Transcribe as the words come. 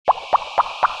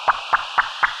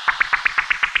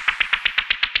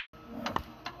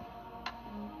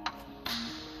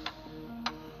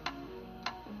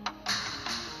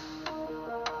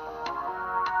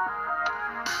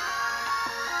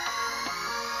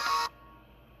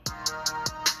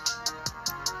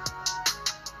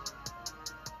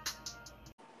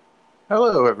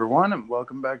Hello, everyone, and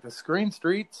welcome back to Screen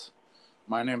Streets.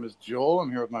 My name is Joel. I'm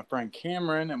here with my friend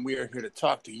Cameron, and we are here to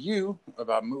talk to you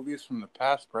about movies from the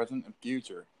past, present, and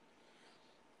future.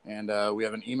 And we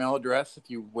have an email address if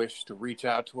you wish to reach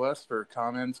out to us for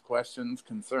comments, questions,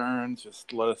 concerns.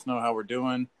 Just let us know how we're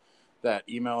doing. That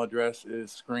email address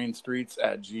is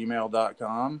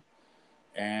screenstreets@gmail.com,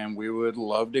 and we would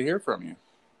love to hear from you.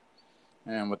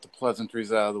 And with the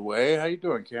pleasantries out of the way, how you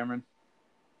doing, Cameron?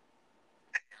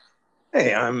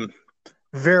 Hey, I'm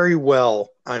very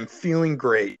well. I'm feeling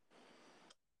great.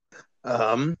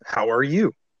 How are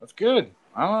you? That's good.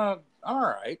 I'm all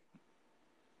right.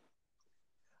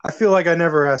 I feel like I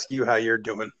never ask you how you're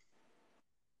doing.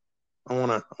 I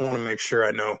wanna make sure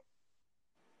I know.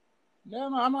 Yeah, I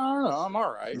don't know. I'm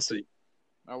all right. Let's see.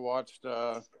 I watched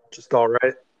Just all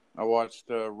right. I watched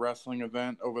a wrestling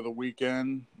event over the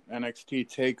weekend, NXT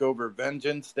Takeover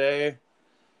Vengeance Day,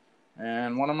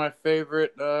 and one of my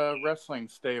favorite wrestling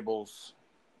stables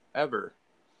ever.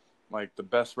 Like the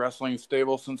best wrestling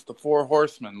stable since the Four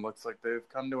Horsemen. Looks like they've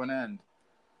come to an end.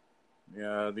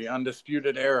 Yeah, the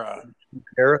Undisputed Era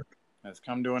Eric, has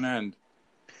come to an end.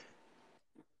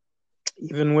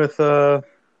 even with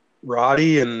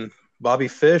Roddy and Bobby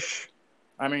Fish.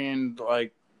 I mean,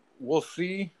 like, we'll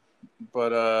see,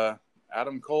 but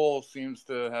Adam Cole seems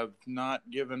to have not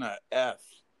given a F.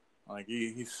 Like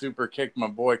he super kicked my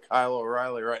boy Kyle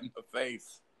O'Reilly right in the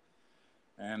face.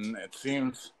 And it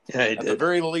seems, Yeah, he at the did.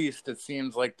 very least, it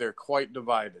seems like they're quite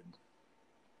divided.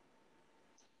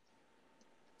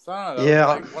 So I don't know, Yeah,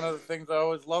 like one of the things I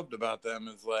always loved about them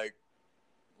is like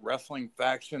wrestling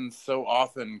factions so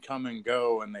often come and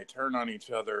go and they turn on each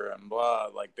other and blah.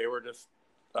 Like they were just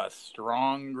a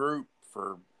strong group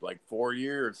for like 4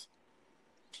 years.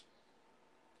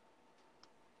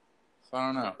 So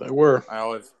I don't know. they were. I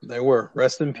always, They were.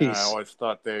 Rest in yeah, I peace. always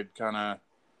thought they'd kind of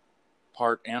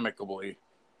part amicably,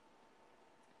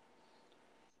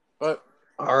 but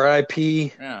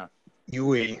R.I.P. yeah,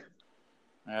 UE.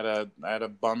 I had a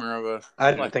bummer of a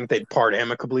I didn't like. think they'd part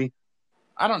amicably.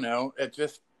 I don't know. It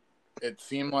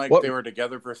seemed like What? they were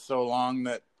together for so long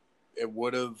that it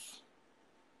would have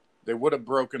they would have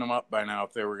broken them up by now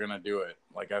if they were going to do it.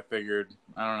 Like I figured,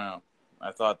 I don't know.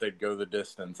 I thought they'd go the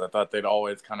distance. I thought they'd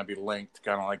always kind of be linked,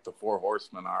 kind of like the Four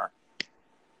Horsemen are.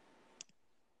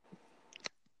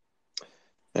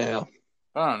 Yeah.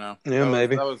 I don't know. Yeah, That was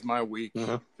maybe. that was my week,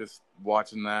 Uh-huh. just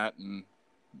watching that and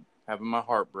having my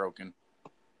heart broken.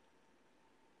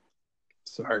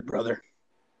 Sorry, brother.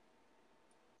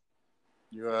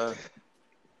 You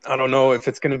I don't know if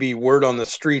it's going to be word on the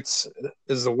streets.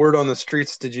 Is the word on the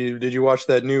streets? Did you watch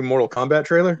that new Mortal Kombat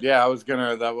trailer? yeah, that was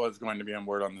going to be on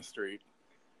word on the street.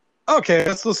 Okay,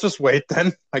 let's just wait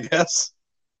then, I guess.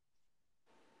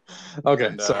 Okay,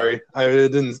 And sorry.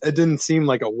 It didn't seem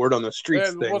like a word on the streets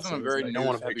it thing, wasn't so a I was very like, I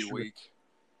want news to make heavy sure. week.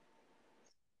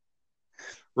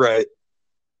 Right,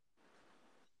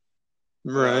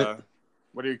 But right.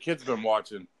 what have your kids been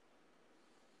watching?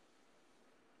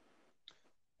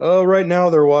 Right now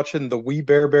they're watching the We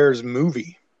Bare Bears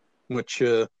movie, which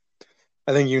I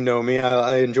think you know me.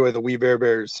 I enjoy the We Bare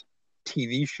Bears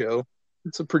TV show.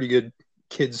 It's a pretty good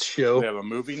kids They show, have a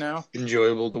movie now.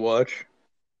 enjoyable to watch.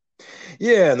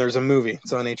 Yeah, and there's a movie.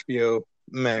 It's on HBO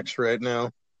Max right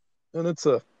now. And it's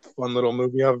a fun little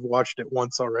movie. I've watched it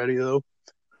once already, though.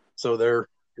 So they're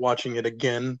watching it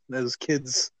again, as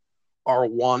kids are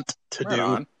wont to Right do.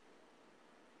 on.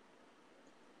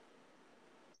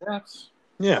 That's.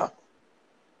 Yeah.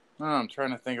 Oh, I'm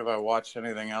trying to think if I watched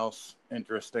anything else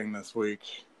interesting this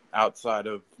week outside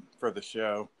of for the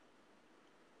show.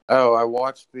 Oh, I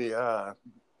watched the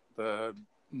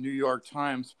New York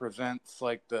Times presents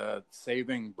like the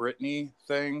Saving Britney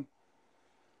thing,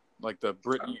 like the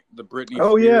Britney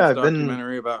Oh, yeah. Spears I've been.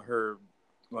 documentary about her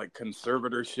like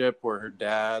conservatorship where her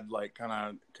dad like kind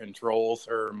of controls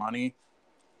her money,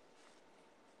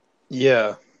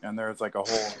 Yeah. and there's like a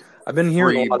whole I've been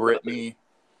hearing a free lot about it. Britney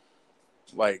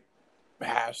like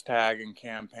hashtag and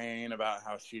campaign about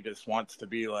how she just wants to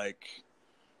be like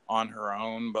on her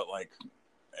own, but like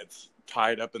it's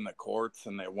tied up in the courts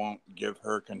and they won't give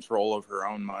her control of her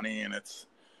own money. And it's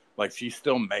like she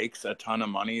still makes a ton of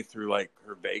money through like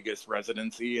her Vegas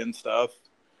residency and stuff.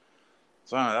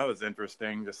 So I don't know, that was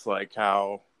interesting. Just like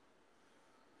how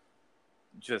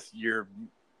just your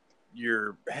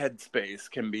headspace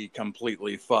can be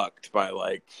completely fucked by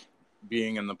like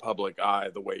being in the public eye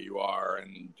the way you are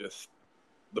and just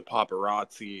the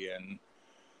paparazzi and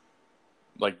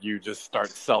like you just start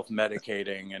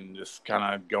self-medicating and just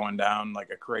kind of going down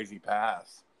like a crazy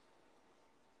path.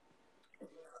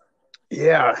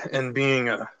 Yeah. And being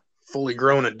a fully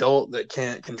grown adult that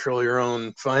can't control your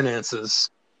own finances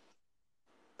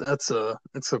it's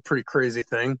a pretty crazy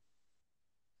thing.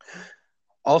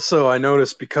 Also, I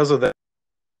noticed because of that,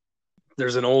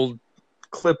 there's an old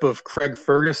clip of Craig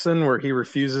Ferguson where he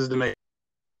refuses to make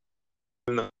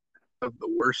the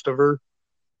worst of her.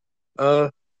 Uh,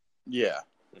 Yeah.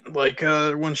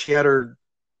 when she had her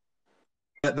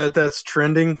that's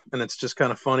trending, and it's just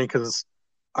kind of funny because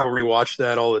I rewatch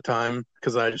that all the time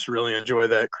because I just really enjoy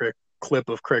that clip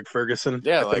of Craig Ferguson.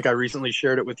 Yeah, I think like I recently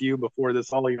shared it with you before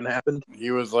this all even happened.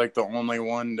 he was like the only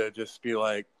one to just be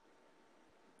like,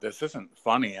 this isn't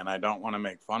funny and I don't want to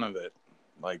make fun of it.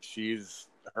 Like she's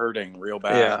hurting real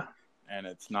bad Yeah, and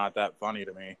it's not that funny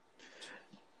to me.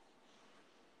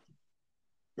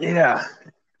 yeah,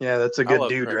 yeah. That's a I good love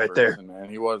dude Craig right there. Ferguson, man.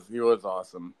 He was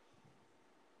awesome.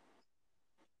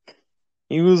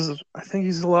 I think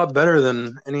he's a lot better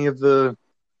than any of the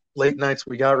late nights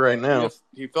we got right now.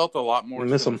 He felt a lot We more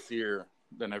miss him. sincere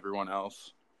than everyone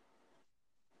else.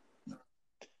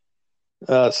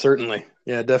 Certainly.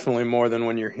 Yeah, definitely more than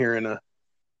when you're hearing a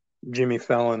Jimmy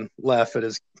Fallon laugh at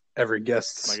his every Like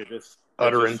guest's it just seemed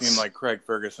utterance. like Craig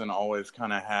Ferguson always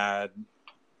kind of had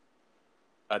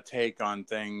a take on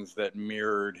things that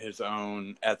mirrored his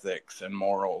own ethics and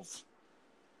morals.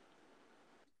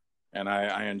 And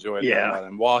I enjoyed that Yeah. about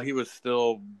him. While he was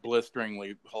still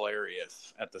blisteringly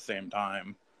hilarious at the same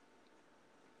time.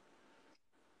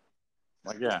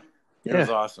 Like, yeah, he was Yeah. He's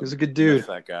awesome. a good Miss dude.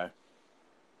 that guy.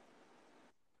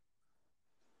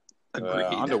 On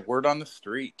Agreed. to Word on the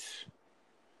Street.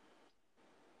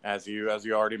 As you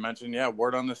already mentioned, yeah,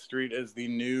 Word on the Street is the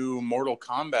new Mortal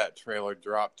Kombat trailer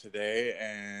dropped today,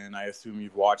 and I assume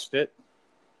you've watched it.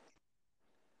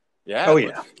 Yeah, Oh it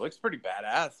yeah. looks pretty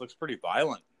badass. Looks pretty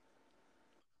violent.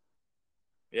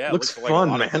 Yeah, it Looks looks like a fun,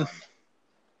 lot of man. fun.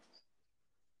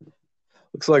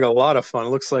 Looks like a lot of fun.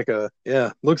 Looks like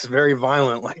looks very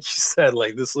violent, like you said.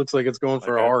 Like this looks like it's going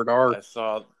for Like a hard R, I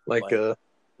saw like like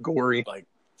gory. like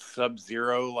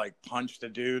Sub-Zero like punched a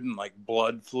dude and like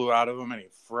blood flew out of him and he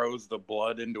froze the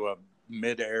blood into a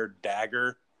midair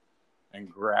dagger and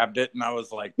grabbed it and I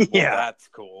was like, well, Yeah. that's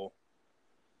cool.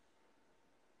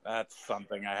 That's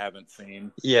something I haven't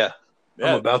seen. Yeah. I'm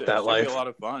Yeah, about it that should be a life. lot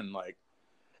of fun. Like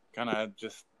kind of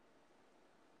just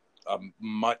a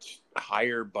much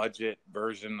higher budget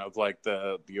version of like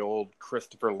the old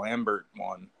Christopher Lambert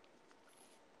one.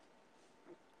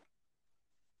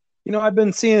 I've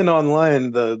been seeing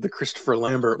online the Christopher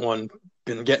Lambert one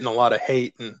been getting a lot of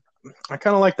hate, and I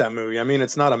kind of like that movie. I mean,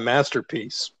 it's not a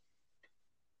masterpiece,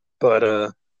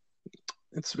 but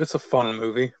it's a fun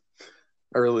movie.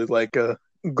 I really like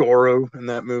Goro in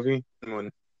that movie, and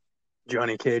when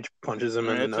Johnny Cage punches I him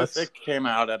mean, in the it nuts. came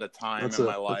out at a time That's in a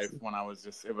my that's life when I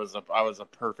was a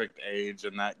perfect age,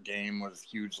 and that game was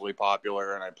hugely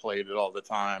popular, and I played it all the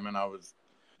time, and I was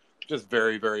just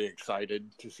very very excited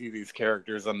to see these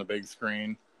characters on the big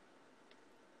screen.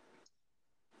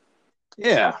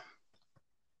 Yeah.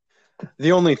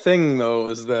 The only thing though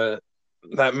is that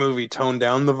that movie toned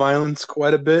down the violence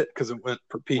quite a bit because it went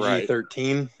for Right?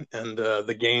 PG-13, and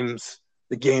the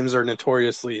games are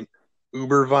notoriously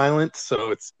uber violent,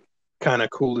 so it's kind of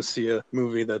cool to see a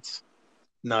movie that's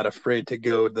not afraid to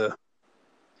go the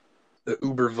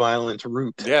uber violent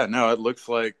route. Yeah. No, it looks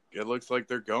like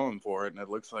they're going for it, and it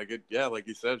looks like it. Yeah, like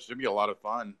you said, it should be a lot of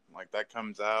fun. Like that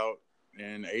comes out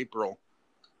in April.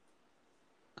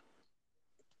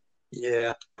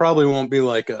 Yeah, probably won't be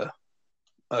like a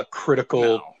critical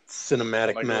No,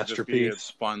 cinematic like it'll just be its masterpiece,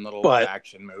 fun little but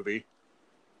action movie.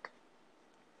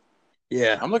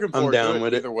 yeah, I'm looking I'm forward to down it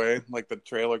with it. either way. Like the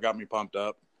trailer got me pumped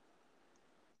up.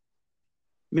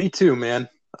 Me too, man.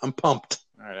 I'm pumped.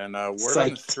 All right, and word on the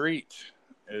Psyched. street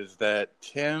is that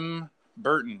Tim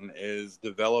Burton is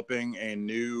developing a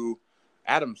new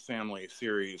Addams Family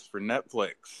series for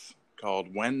Netflix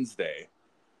called Wednesday.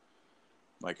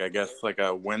 Like I guess like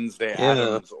a Wednesday Yeah.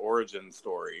 Addams origin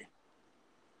story.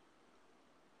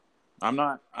 I'm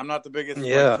not the biggest like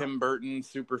Yeah. Tim Burton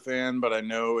super fan, but I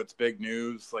know it's big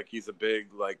news. Like he's a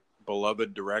big like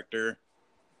beloved director.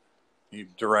 He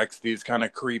directs these kind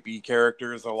of creepy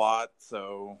characters a lot,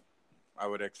 so I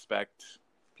would expect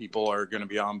people are going to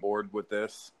be on board with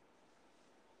this.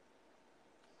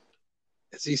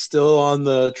 Is he still on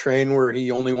the train where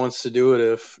he only wants to do it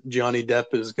if Johnny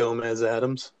Depp is Gomez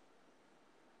Adams?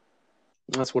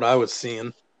 That's what I was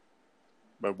seeing.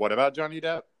 But what about Johnny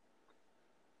Depp?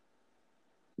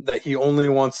 That he only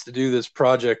wants to do this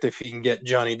project if he can get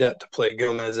Johnny Depp to play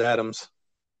Gomez Adams.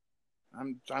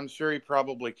 I'm sure he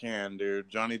probably can, dude.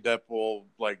 Johnny Depp will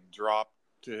like drop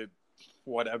to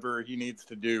whatever he needs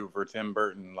to do for Tim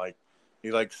Burton. Like he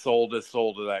like sold his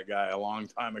soul to that guy a long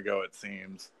time ago, it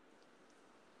seems.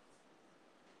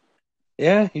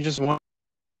 Yeah, he just wants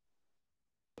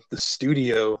the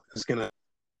studio is gonna,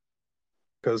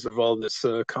 because of all this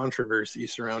controversy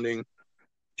surrounding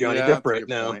Johnny Yeah, Depp that's a right good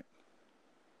now. point.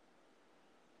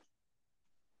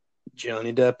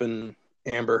 Johnny Depp and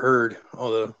Amber Heard.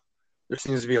 There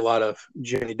seems to be a lot of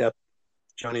Johnny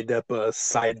Depp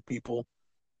side people.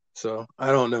 So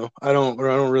I don't know. I don't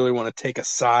really want to take a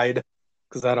side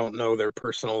because I don't know their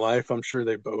personal life. I'm sure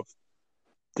they both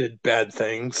did bad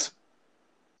things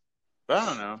But I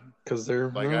don't know. because they're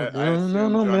Like I no, assume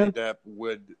no, Johnny man. Depp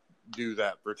would do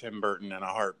that for Tim Burton in a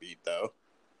heartbeat, though.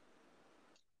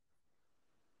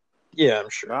 Yeah, I'm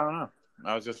But sure. I don't know.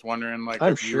 I was just wondering, like,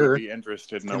 I'm if you would sure. be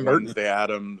interested in a Tim Burton. Wednesday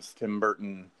Addams Tim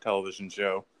Burton television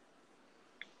show.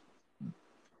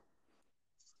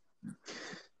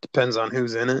 Depends on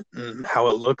who's in it and how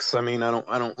it looks. I mean, I don't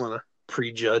want to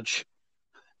prejudge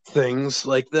things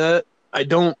like that. I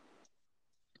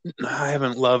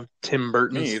haven't loved Tim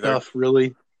Burton Me either. stuff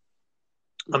really.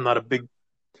 I'm not a big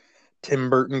Tim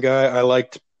Burton guy. I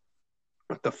liked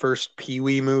the first Pee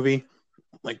Wee movie,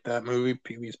 like that movie,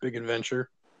 Pee Wee's Big Adventure,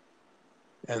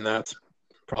 and that's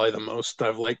probably the most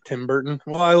I've liked Tim Burton.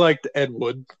 Well, I liked Ed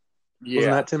Wood. Wasn't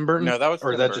Yeah. that Tim Burton, No, that was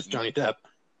or is Tim that just Burton. Johnny Depp?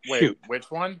 Wait, Shoot.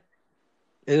 which one?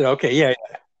 Okay, yeah,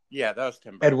 Yeah, that was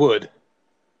Tim Ed Burton. Wood.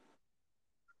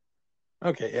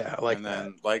 Okay, yeah, I like And that.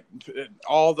 then, like,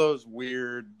 all those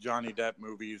weird Johnny Depp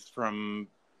movies from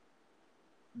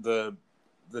the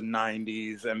the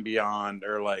 90s and beyond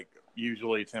are, like,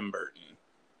 usually Tim Burton.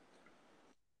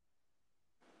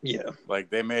 Yeah. Like,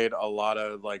 they made a lot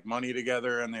of, like, money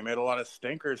together, and they made a lot of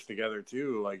stinkers together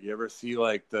too. Like, you ever see,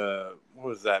 like, what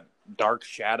was that, Dark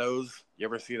Shadows? You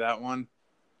ever see that one?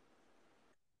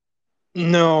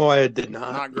 No, I did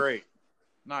not. Not great.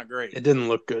 Not great. It didn't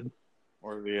look good.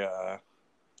 Or the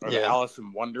Yeah. Alice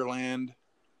in Wonderland.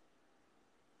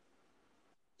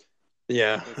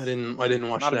 Yeah, Just I didn't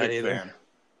watch not a that big either. fan.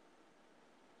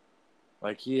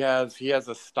 Like, he has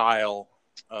a style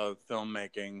of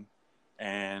filmmaking,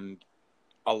 and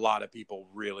a lot of people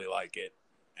really like it.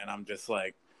 And I'm just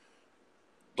like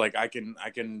I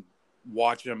can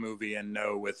watch a movie and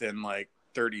know within like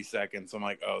 30 seconds, I'm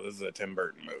like, oh, this is a Tim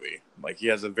Burton movie. Like, he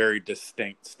has a very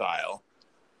distinct style.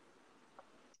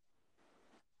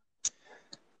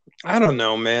 I don't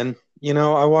know, man.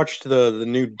 I watched the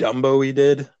new Dumbo he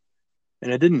did,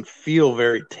 and it didn't feel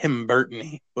very Tim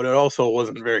Burton-y, but it also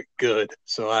wasn't very good.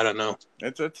 So I don't know.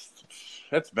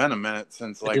 It's been a minute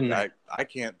since, It like, didn't. I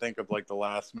can't think of like the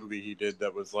last movie he did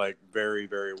that was like very,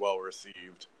 very well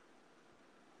received.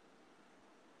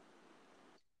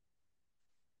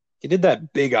 He did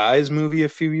that Big Eyes movie a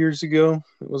few years ago.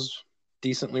 It was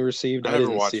decently received. I I never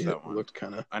didn't see watched it. that It one. looked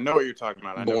kind of I know what you're talking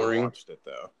about. I never boring. watched it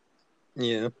though.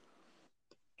 Yeah.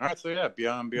 All right, so yeah, be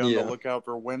on the Yeah. lookout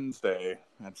for Wednesday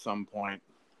at some point.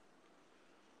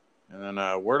 And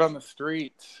then word on the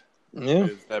street Yeah.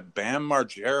 is that Bam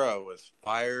Margera was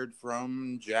fired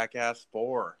from Jackass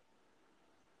 4.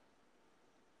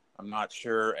 I'm not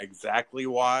sure exactly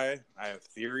why. I have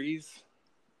theories,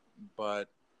 but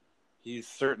he's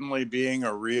certainly being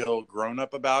a real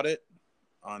grown-up about it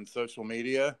on social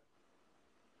media.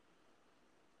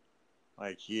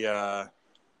 Like, Are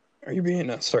you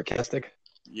being sarcastic?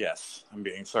 yes, I'm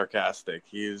being sarcastic.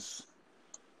 He's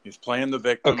playing the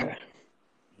victim. Okay.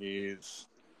 He's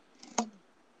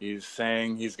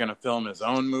saying he's going to film his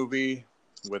own movie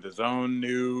with his own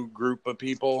new group of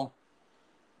people,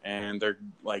 and they're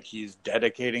like, he's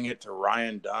dedicating it to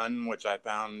Ryan Dunn, which I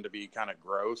found to be kind of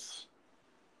gross.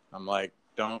 I'm like,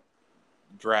 don't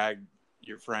drag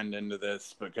your friend into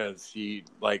this, because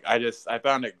I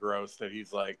found it gross that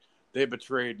he's like, they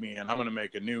betrayed me and I'm going to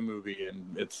make a new movie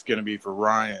and it's going to be for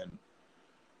Ryan.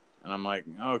 And I'm like,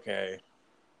 okay,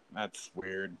 that's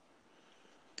weird.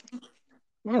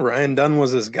 Well, Ryan Dunn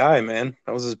was his guy, man.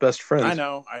 That was his best friend. I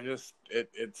know.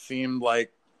 It seemed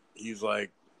like he's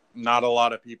like, not a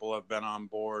lot of people have been on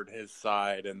board his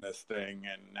side in this thing,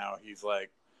 and now he's like,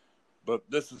 but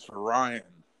this is for Ryan,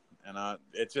 and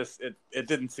it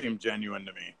didn't seem genuine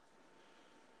to me.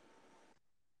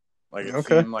 Like, it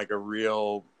Okay. seemed like a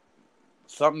real,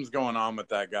 something's going on with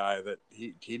that guy, that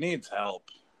he needs help,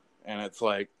 and it's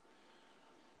like,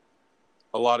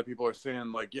 a lot of people are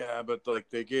saying like, yeah, but like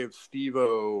they gave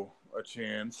Steve-O a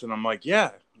chance, and I'm like,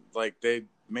 yeah, like they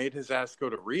made his ass go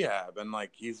to rehab, and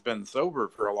like he's been sober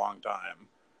for a long time.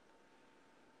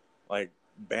 Like,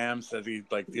 Bam says he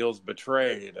like feels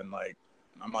betrayed, and like,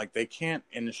 I'm like, they can't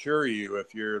insure you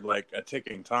if you're like a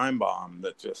ticking time bomb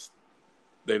that just,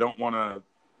 they don't want to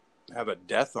have a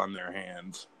death on their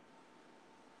hands.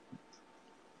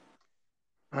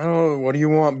 I don't know. What do you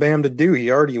want Bam to do?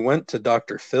 He already went to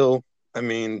Dr. Phil. I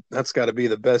mean, that's got to be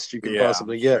the best you can Yeah,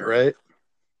 possibly get, sure. right?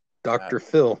 Dr.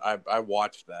 Phil. I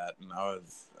watched that, and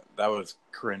that was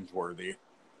cringeworthy.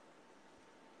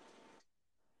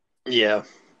 Yeah,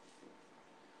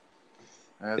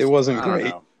 it It's, wasn't I don't great.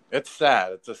 know. It's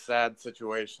sad. It's a sad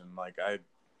situation.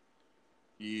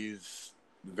 He's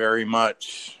very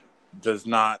much does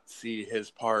not see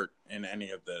his part in any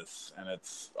of this, and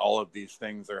it's all of these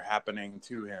things are happening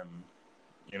to him.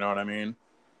 You know what I mean?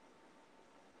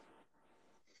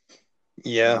 And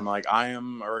Yeah. I'm like, I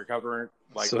am a recovering,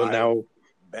 like So I've now,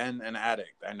 been an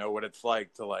addict. I know what it's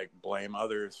like to like blame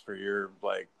others for your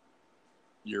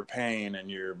pain and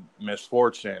your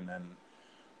misfortune, and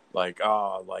like,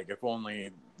 oh, like if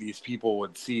only these people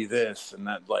would see this and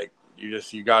that. Like,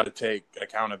 you got to take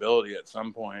accountability at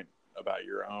some point about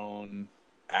your own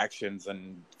actions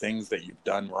and things that you've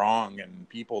done wrong and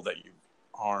people that you've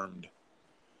harmed.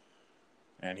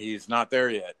 And he's not there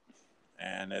yet,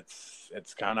 and it's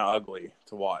kind of ugly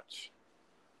to watch.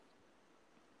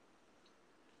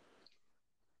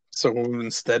 so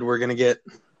instead, we're gonna get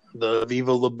the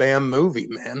Viva La Bam movie,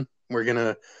 man.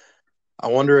 I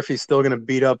wonder if he's still gonna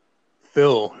beat up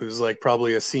Phil, who's like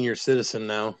probably a senior citizen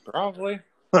now, Probably.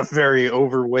 a very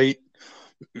overweight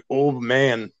old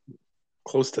man,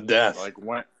 close to death. Like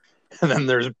when And then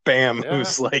there's Bam, Yeah.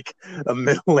 who's like a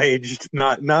middle-aged, he's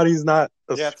not a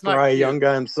Yeah, it's not spry young cute.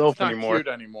 guy It's himself not anymore. cute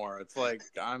anymore. It's like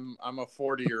I'm a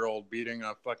 40-year-old beating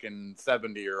a fucking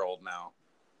 70-year-old now.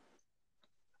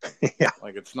 Yeah,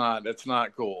 Like it's not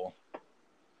cool.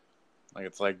 Like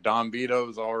it's like Don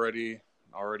Vito's already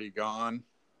gone,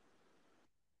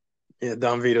 yeah.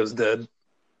 Don Vito's dead.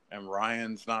 and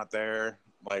Ryan's not there.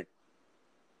 Like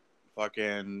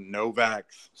fucking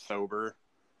Novak's sober.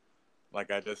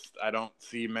 Like I don't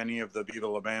see many of the Viva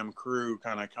La Bam crew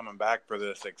kind of coming back for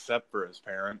this except for his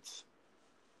parents.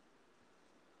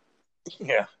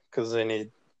 Yeah, because they need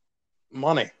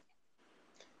money.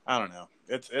 I don't know.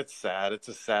 It's sad. It's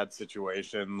a sad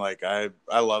situation. Like I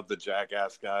love the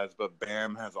Jackass guys, but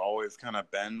Bam has always kind of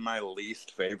been my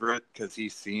least favorite because he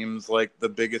seems like the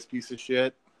biggest piece of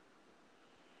shit.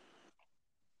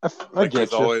 I Like there's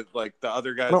get you. always like the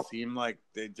other I guys don't. seem like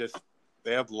they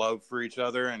have love for each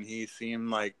other, and he seemed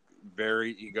like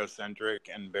very egocentric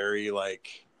and very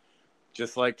like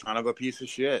just like kind of a piece of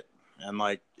shit. And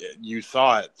like you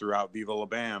saw it throughout Viva La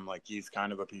Bam, like he's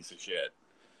kind of a piece of shit.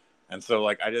 And so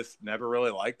like I just never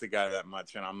really liked the guy that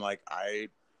much, and I'm like I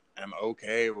am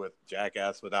okay with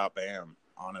Jackass without Bam,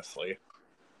 honestly.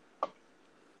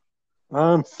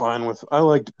 I'm fine with. I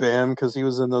liked Bam because he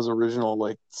was in those original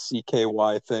like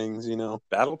CKY things.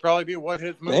 That'll probably be what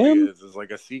his movie Bam. is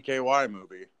like a CKY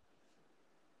movie.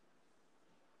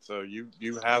 So you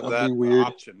have That'd be that weird.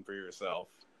 option for yourself.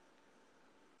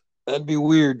 That'd be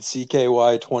weird.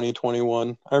 CKY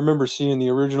 2021. I remember seeing the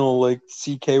original like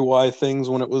CKY things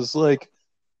when it was like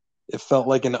it felt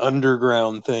like an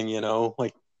underground thing.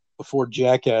 Like before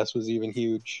Jackass was even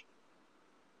huge.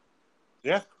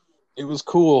 Yeah. It was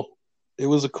cool. It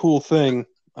was a cool thing.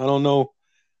 I don't know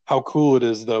how cool it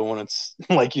is though when it's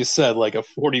like you said, like a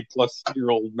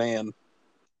 40-plus-year-old man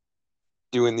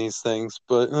doing these things.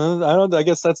 But I don't. I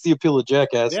guess that's the appeal of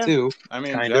Jackass Yeah. too. I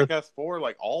mean, Kind of. Jackass 4,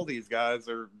 like all these guys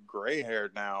are gray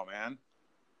haired now, man.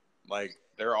 Like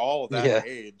they're all that Yeah.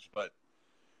 age, but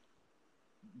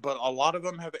a lot of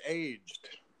them have aged.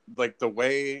 Like the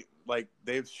way like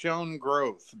they've shown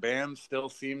growth. Bam still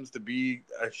seems to be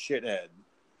a shithead.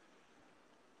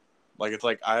 Like it's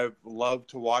like I've loved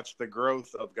to watch the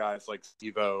growth of guys like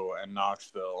Steve-O and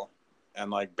Knoxville. And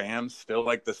like Bam's still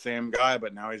like the same guy,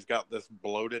 but now he's got this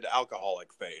bloated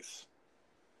alcoholic face.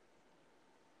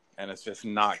 And it's just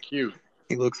not cute.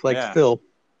 He looks like Yeah. Phil.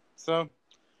 So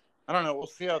I don't know. We'll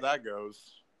see how that goes.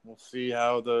 We'll see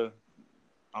how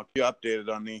I'll keep you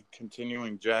updated on the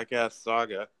continuing Jackass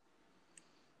saga.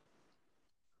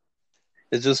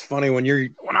 It's just funny when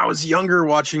I was younger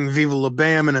watching Viva La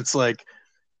Bam, and it's like,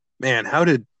 man, how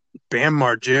did Bam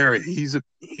Margera? He's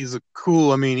a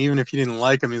cool. I mean, even if you didn't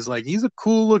like him, he's a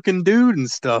cool looking dude and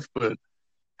stuff. But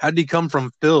how did he come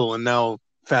from Phil? And now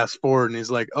fast forward, and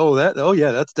he's like, oh yeah,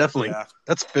 Yeah,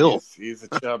 that's Phil. he's a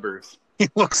chubbers. He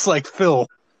looks like Phil.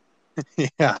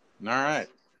 Yeah, All right.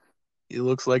 he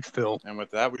looks like Phil. And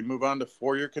with that, we move on to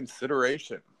For Your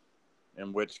Consideration,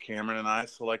 in which Cameron and I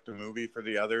select a movie for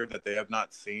the other that they have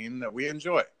not seen that we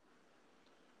enjoy.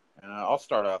 And I'll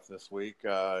start off this week.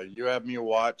 You had me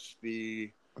watch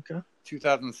the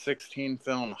 2016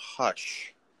 film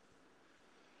Hush,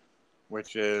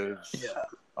 which is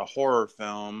a horror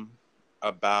film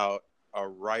about a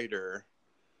writer,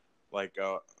 like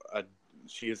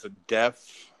she is a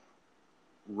deaf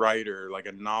writer, like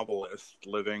a novelist,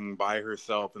 living by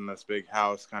herself in this big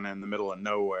house, kind of in the middle of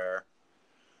nowhere.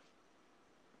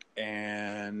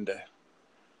 and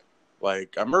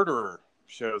like a murderer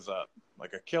shows up,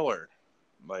 like a killer,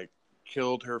 like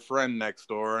killed her friend next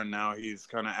door, and now he's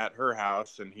kind of at her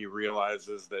house, and he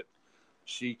realizes that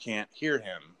she can't hear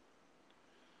him,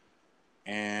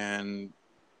 and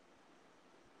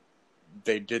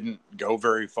they didn't go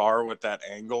very far with that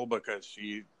angle because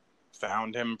she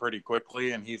found him pretty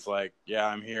quickly, and he's like, yeah,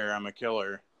 I'm here, I'm a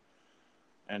killer.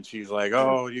 And she's like,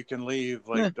 oh, you can leave,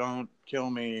 like, don't kill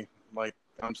me, like,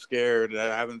 I'm scared,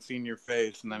 I haven't seen your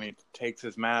face. And then he takes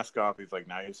his mask off. He's like,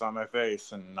 now you saw my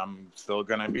face, and I'm still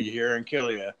gonna be here and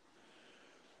kill you.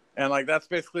 And like, that's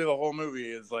basically the whole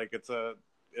movie. Is like, it's a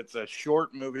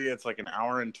short movie. It's like an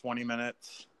hour and 20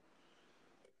 minutes,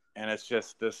 and it's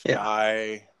just this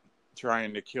guy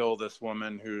trying to kill this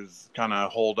woman who's kind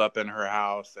of holed up in her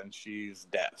house, and she's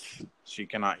deaf. She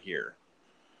cannot hear.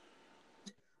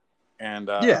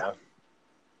 And I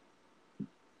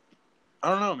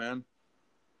don't know, man.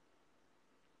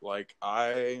 Like,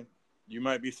 you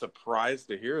might be surprised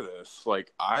to hear this.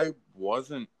 Like, I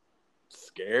wasn't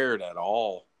scared at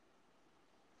all.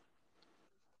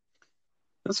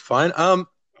 That's fine. I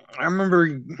remember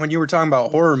when you were talking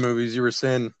about horror movies, you were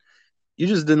saying you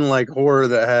just didn't like horror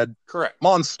that had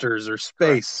monsters or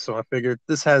space. So I figured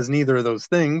this has neither of those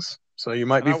things, so you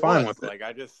might be fine with it. Like,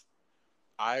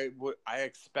 I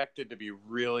expected to be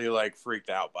really like freaked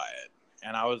out by it.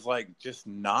 And I was like, just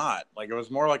not. Like, it was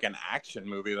more like an action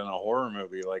movie than a horror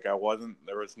movie. Like, there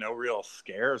was no real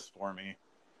scares for me.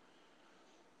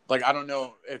 Like, I don't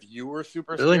know if you were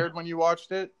super scared when you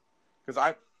watched it.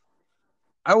 Because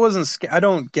I wasn't scared. I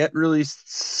don't get really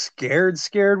scared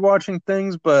watching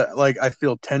things, but like, I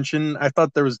feel tension. I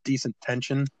thought there was decent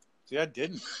tension. See, I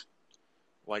didn't.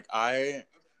 Like, I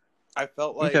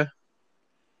felt like,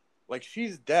 like,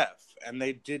 she's deaf, and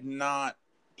they did not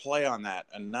play on that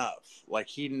enough. Like,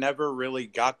 he never really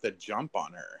got the jump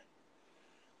on her.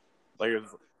 Like,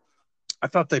 I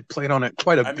thought they played on it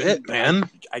quite a bit, man.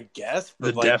 I guess,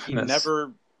 but like, deafness. He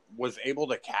never was able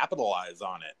to capitalize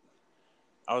on it.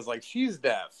 I was like, she's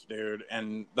deaf, dude,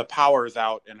 and the power's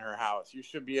out in her house. You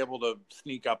should be able to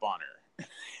sneak up on her.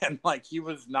 And like, he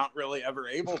was not really ever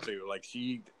able to. Like,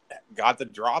 she got the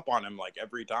drop on him like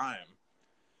every time.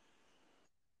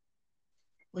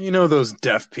 Well, you know those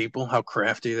deaf people, how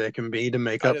crafty they can be to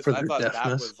make up for their deafness. I thought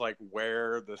that was like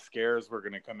where the scares were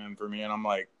going to come in for me, and I'm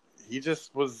like, he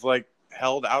just was like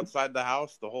held outside the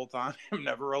house the whole time.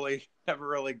 never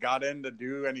really got in to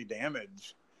do any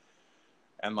damage,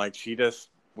 and like, she just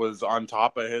was on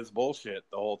top of his bullshit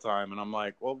the whole time. And I'm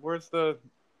like, well, where's the,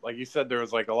 like you said, there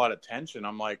was like a lot of tension.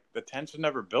 I'm like, the tension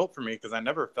never built for me because I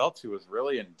never felt she was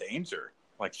really in danger.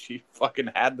 Like, she fucking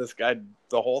had this guy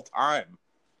the whole time.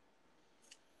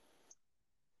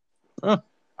 Huh.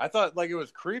 I thought like it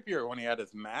was creepier when he had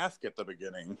his mask at the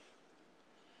beginning,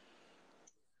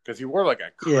 because he wore like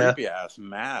a creepy ass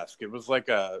mask. It was like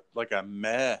a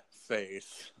meh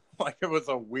face. Like, it was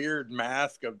a weird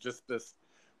mask of just this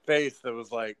face that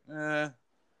was like,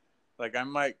 like, I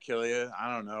might kill you.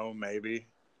 I don't know, maybe.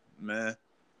 Meh.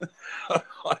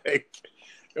 Like,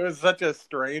 it was such a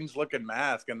strange looking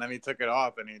mask, and then he took it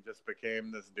off and he just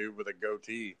became this dude with a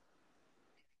goatee.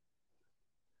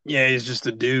 Yeah, he's just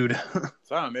a dude.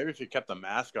 So I don't know, maybe if he kept the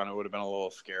mask on, it would have been a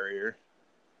little scarier.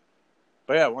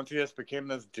 But yeah, once he just became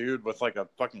this dude with like a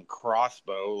fucking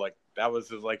crossbow, like, that was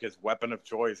his weapon of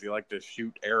choice. He liked to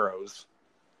shoot arrows.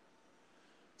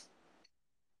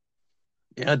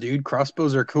 Yeah, dude,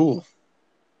 crossbows are cool.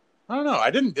 I don't know.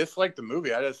 I didn't dislike the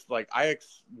movie. I just like,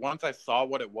 once I saw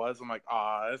what it was, I'm like,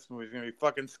 this movie's gonna be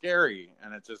fucking scary,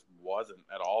 and it just wasn't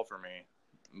at all for me.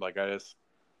 Like,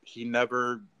 he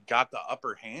never got the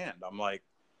upper hand. I'm like,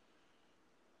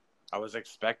 I was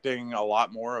expecting a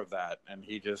lot more of that, and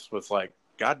he just was like,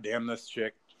 God damn this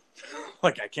chick.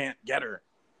 Like, I can't get her.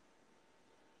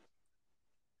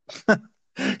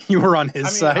 You were on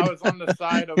his side. I was on the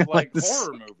side of like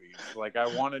horror movies. Like, I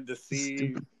wanted to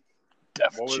see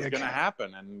what was going to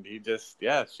happen, and he just,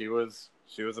 she was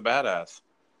a badass.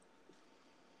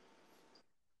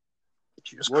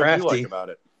 She was what crafty. What do you like about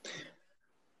it?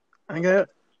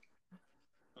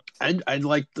 I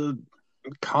like the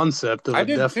concept of a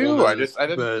deaf woman. I did too. I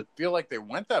didn't feel like they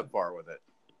went that far with it.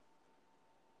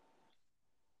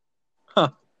 Huh.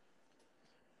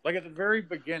 Like, at the very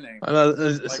beginning, I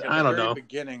don't know.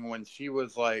 Beginning, when she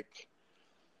was like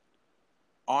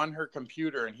on her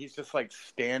computer and he's just like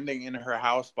standing in her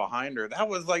house behind her, that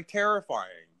was like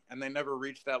terrifying. And they never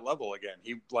reached that level again.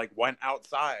 He like went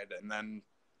outside and then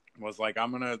was like,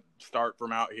 I'm gonna start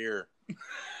from out here.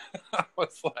 I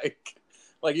was like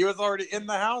he was already in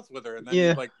the house with her, and then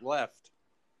he like left.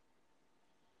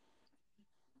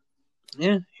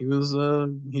 Yeah, he was.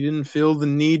 He didn't feel the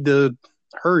need to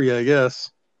hurry. I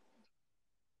guess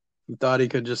he thought he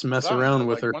could just mess I don't know. around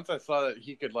with Like her. once I saw that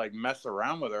he could like mess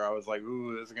around with her, I was like,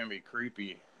 "Ooh, this is gonna be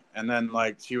creepy." And then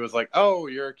like she was like, "Oh,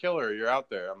 you're a killer. You're out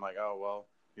there." I'm like, "Oh well,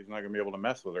 he's not gonna be able to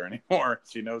mess with her anymore.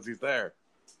 She knows he's there."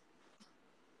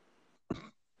 I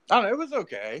don't know. It was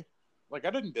okay. Like I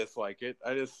didn't dislike it.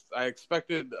 I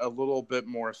expected a little bit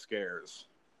more scares,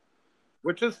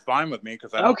 which is fine with me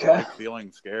because I don't Okay. like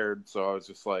feeling scared. So I was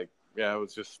just like, yeah, it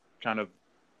was just kind of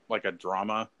like a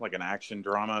drama, like an action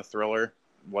drama thriller.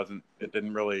 It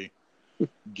didn't really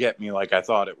get me like I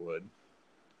thought it would.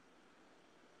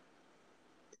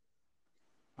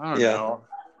 I don't Yeah. know.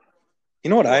 You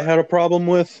know what I What? had a problem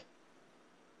with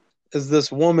is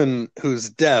this woman who's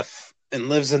deaf and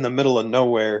lives in the middle of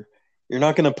nowhere. You're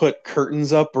not going to put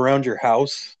curtains up around your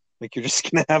house. Like you're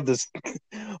just going to have this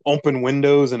open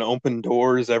windows and open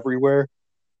doors everywhere.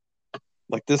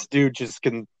 Like this dude just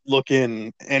can look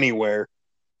in anywhere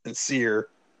and see her.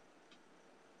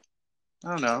 I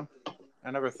don't know.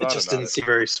 I never It thought just about didn't it seem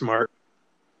very smart.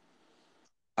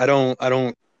 I don't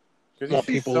because you want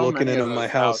see people so looking many into of my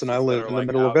those house and I houses that live are in the like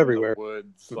middle of out in the everywhere.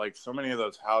 woods. Like so many of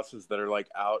those houses that are like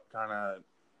out kind of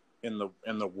in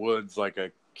the woods, like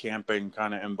a camping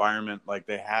kind of environment. Like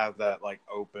they have that like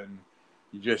open.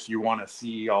 You want to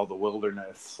see all the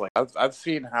wilderness. Like I've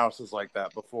seen houses like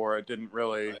that before. It didn't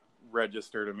really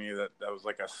register to me that that was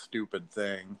like a stupid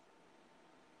thing.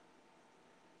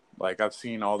 Like I've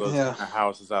seen all those Yeah. kind of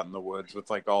houses out in the woods with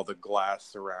like all the glass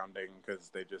surrounding because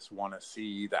they just want to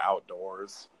see the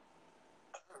outdoors.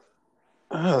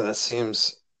 Oh, that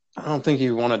seems. I don't think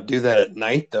you want to do that at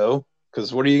night though,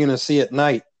 because what are you going to see at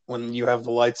night when you have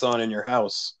the lights on in your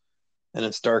house and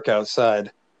it's dark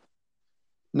outside?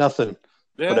 Nothing.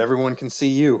 But Yeah, everyone can see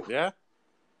you. yeah.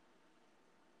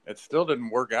 It still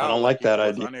didn't work I out. don't Like like he that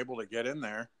was idea. unable to get in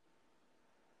there.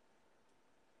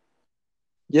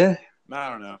 Yeah. I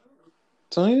don't know.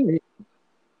 So yeah.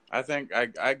 I think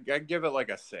I give it like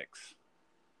a 6.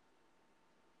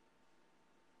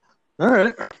 All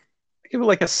right. I give it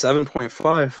like a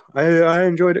 7.5. I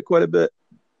enjoyed it quite a bit.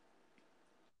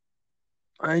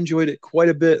 I enjoyed it quite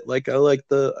a bit. Like I like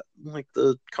the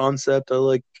concept.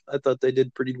 I thought they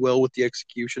did pretty well with the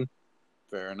execution.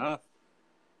 Fair enough.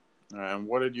 And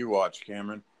what did you watch,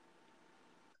 Cameron?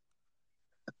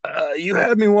 You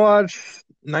had me watch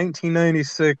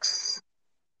 1996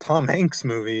 Tom Hanks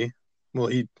movie. Well,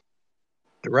 he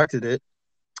directed it.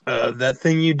 That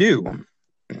Thing You Do,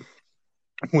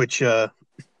 which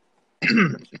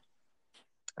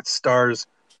stars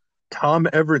Tom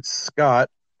Everett Scott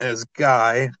as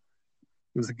Guy,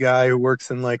 who's a guy who works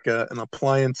in like an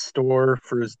appliance store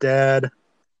for his dad,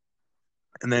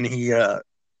 and then he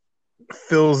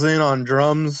fills in on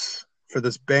drums for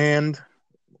this band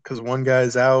because one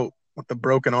guy's out with a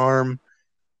broken arm,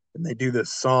 and they do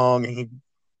this song, and he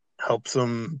helps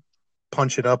them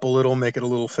punch it up a little, make it a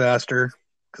little faster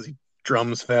because he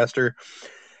drums faster,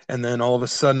 and then all of a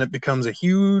sudden it becomes a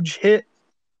huge hit.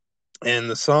 And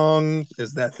the song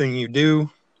is That Thing You Do,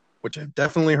 which I've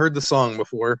definitely heard the song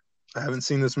before. I haven't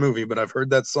seen this movie, but I've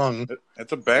heard that song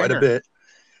It's a quite a banger. bit.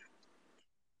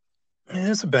 And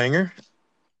it's a banger,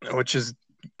 which is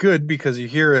good because you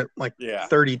hear it like Yeah.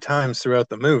 30 times throughout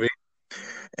the movie.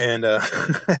 And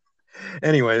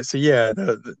anyway, so yeah,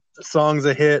 the song's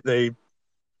a hit. They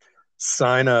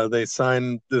sign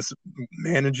this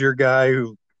manager guy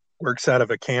who works out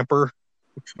of a camper,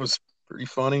 which was pretty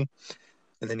funny.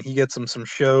 And then he gets them some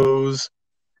shows.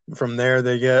 From there,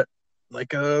 they get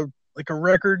like a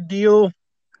record deal,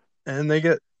 and they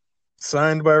get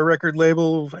signed by a record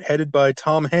label headed by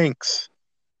Tom Hanks,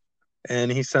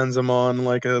 and he sends them on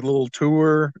like a little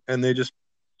tour, and they just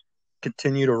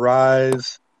continue to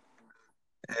rise,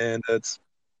 and it's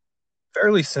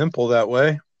fairly simple that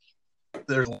way.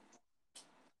 There's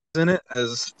in it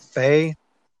as Faye,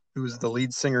 who's the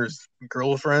lead singer's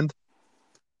girlfriend,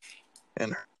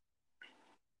 and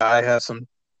I have some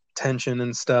tension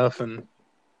and stuff, and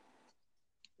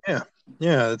yeah,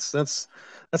 yeah, that's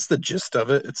the gist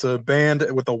of it. It's a band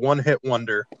with a one-hit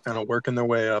wonder, kind of working their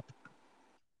way up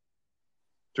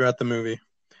throughout the movie,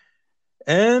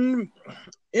 and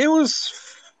it was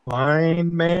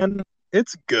fine, man.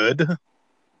 It's good.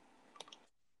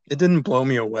 It didn't blow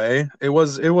me away. It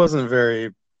wasn't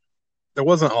very. There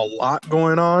wasn't a lot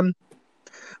going on,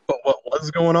 but what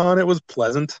was going on, it was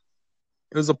pleasant.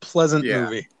 It was a pleasant Yeah.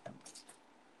 movie.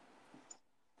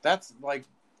 That's like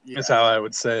Is yeah. how I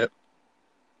would say it.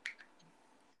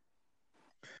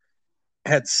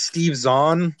 Had Steve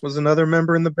Zahn was another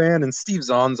member in the band, and Steve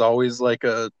Zahn's always like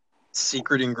a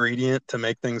secret ingredient to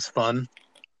make things fun.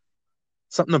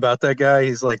 Something about that guy.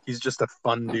 He's just a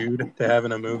fun dude to have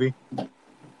in a movie.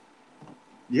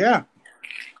 Yeah,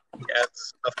 He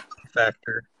adds a fun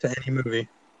factor to any movie.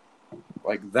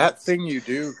 like That Thing You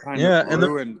Do kind of Yeah, and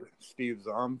ruined Steve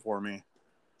Zahn for me.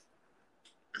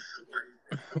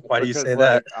 why do you Because say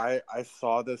that? like I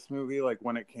saw this movie like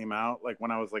when it came out, like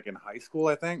when I was like in high school,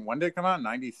 I think. When did it come out?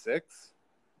 96?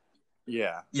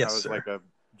 Yeah. I Yes, was sir. like a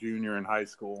junior in high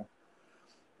school.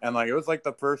 And like it was like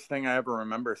the first thing I ever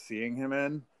remember seeing him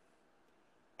in.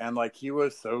 And like he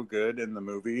was so good in the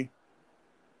movie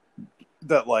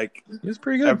that like He was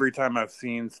pretty good. every time I've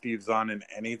seen Steve Zahn in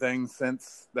anything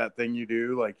since That Thing You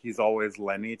Do, like he's always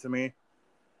Lenny to me.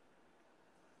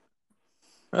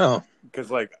 Oh,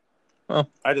 Because like well,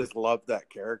 I just love that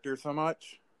character so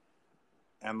much.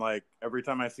 And like every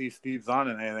time I see Steve Zahn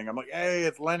in anything, I'm like, hey,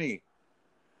 it's Lenny.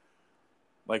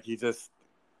 Like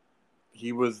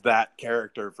he was that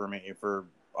character for me for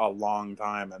a long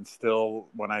time, and still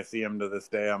when I see him to this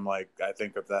day, I'm like, I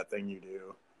think of That Thing You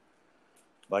Do.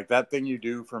 Like That Thing You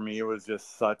Do for me was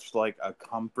just such like a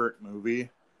comfort movie.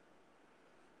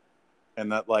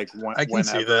 And that like I can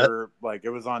see that. whenever like it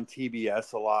was on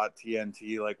TBS a lot,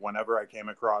 TNT, like whenever I came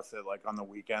across it like on the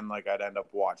weekend, like I'd end up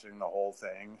watching the whole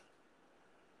thing.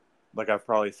 Like I've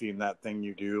probably seen That Thing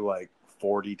You Do like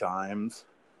 40 times.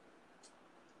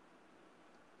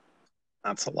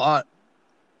 That's a lot.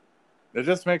 It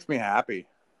just makes me happy.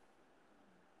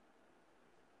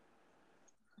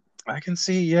 I can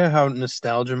see, yeah, how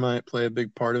nostalgia might play a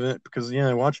big part of it because,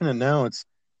 yeah, watching it now,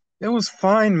 it was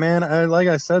fine, man. Like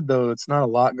I said though, it's not a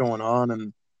lot going on,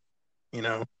 and you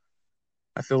know,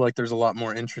 I feel like there's a lot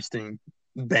more interesting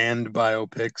band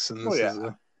biopics, and Oh this yeah, is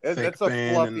a fake it's a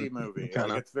band, fluffy and movie.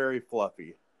 kind Like of it's very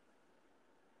fluffy.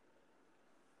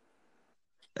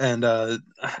 and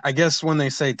I guess when they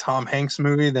say Tom Hanks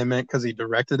movie, they meant because he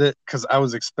directed it. Because I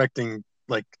was expecting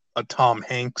like a Tom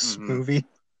Hanks Mm-hmm. movie,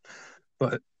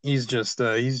 but he's just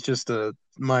a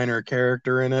minor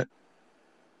character in it.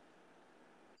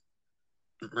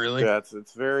 Really? Yeah,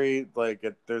 it's very like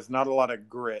there's not a lot of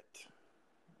grit.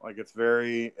 Like it's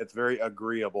very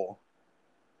agreeable.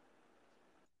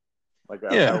 Like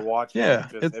I Yeah, watch it and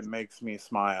yeah. it makes me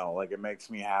smile. Like it makes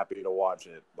me happy to watch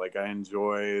it. Like I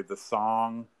enjoy the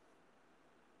song.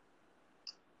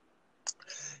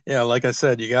 Yeah, like I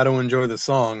said, you got to enjoy the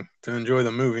song to enjoy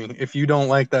the movie. If you don't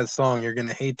like that song, you're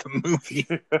gonna hate the movie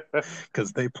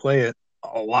because they play it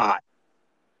a lot.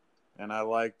 And I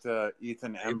liked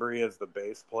Ethan Embry as the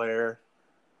bass player,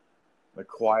 the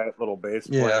quiet little bass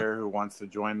Yeah, player who wants to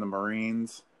join the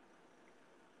Marines.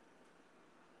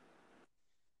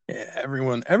 yeah.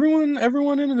 Everyone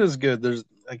in it is good. There's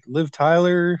like Liv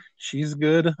Tyler, she's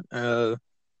good.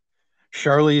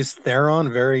 Charlize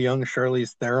Theron, very young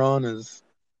Charlize Theron is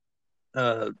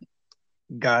uh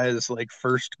guy's like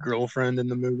first girlfriend in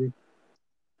the movie.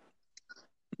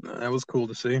 That was cool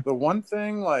to see. The one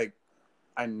thing like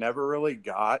I never really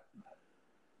got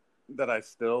that I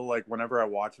still like whenever I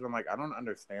watch it, I'm like, I don't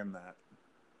understand that.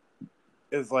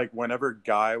 Is like whenever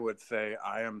Guy would say,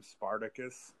 I am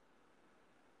Spartacus.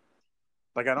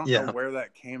 Like I don't know Yeah, where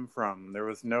that came from. There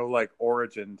was no like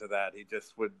origin to that.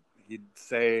 He'd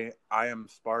say, I am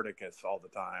Spartacus all the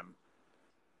time.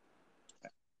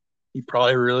 he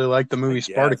probably really liked the I movie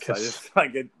guess. I Spartacus. just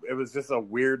like it was just a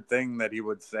weird thing that he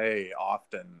would say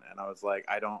often. And I was like,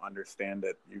 I don't understand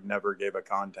it. You never gave a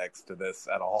context to this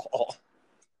at all.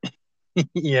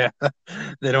 Yeah,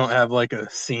 they don't have like a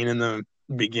scene in the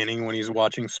beginning when he's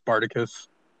watching Spartacus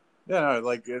Yeah, no,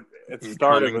 like it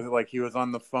started coming. with like he was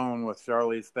on the phone with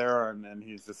Charlize Theron, and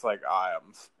he's just like, "I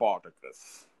am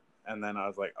Spartacus," and then I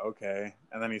was like, "Okay,"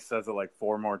 and then he says it like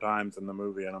four more times in the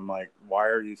movie, and I'm like, "Why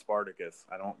are you Spartacus?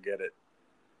 I don't get it."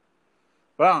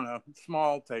 But I don't know.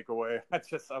 Small takeaway.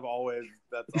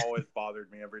 That's always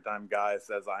bothered me every time Guy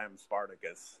says, "I am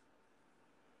Spartacus."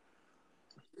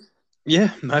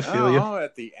 Yeah, I feel you. Oh,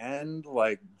 at the end,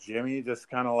 like Jimmy just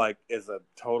kind of like is a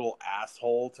total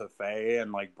asshole to Faye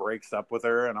and like breaks up with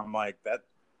her, and I'm like, that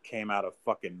came out of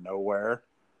fucking nowhere.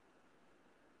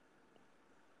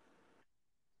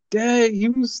 Yeah, he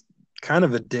was kind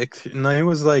of a dick, and he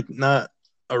was like not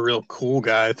a real cool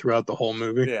guy throughout the whole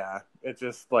movie. Yeah, it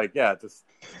just like just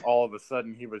all of a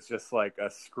sudden he was just like a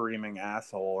screaming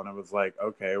asshole, and it was like,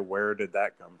 okay, where did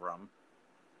that come from?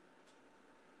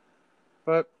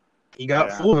 But He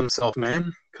got yeah, full of himself,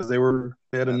 man, because they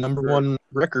had a that's number true. one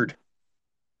record.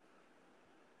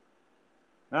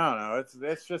 I don't know.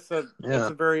 It's just it's Yeah,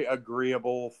 a very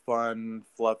agreeable, fun,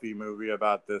 fluffy movie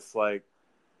about this like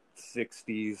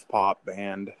 '60s pop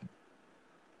band,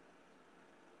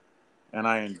 and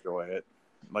I enjoy it.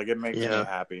 Like it makes me yeah.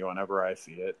 happy whenever I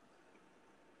see it.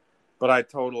 But I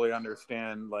totally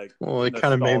understand, like, Well, it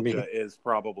kind of made me. nostalgia is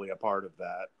probably a part of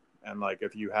that. And, like,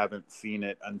 if you haven't seen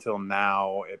it until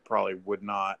now, it probably would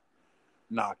not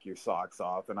knock your socks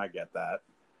off, and I get that.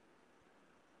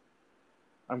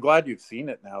 I'm glad you've seen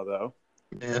it now, though.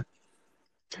 Yeah.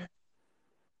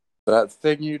 That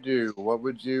thing you do, what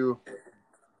would you...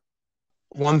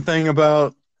 One thing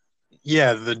about,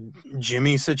 the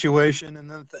Jimmy situation and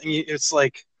the thing, it's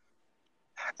like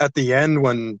at the end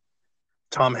when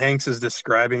Tom Hanks is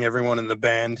describing everyone in the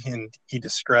band and he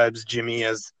describes Jimmy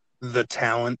as the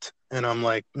talent. And I'm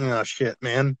like, oh, shit,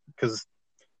 man. Because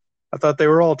I thought they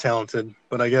were all talented.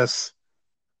 But I guess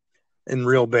in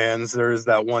real bands, there is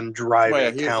that one Well,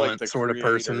 yeah, driving he's like talent the sort of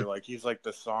creator, person. like, he's like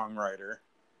the songwriter.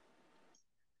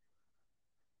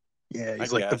 Yeah, I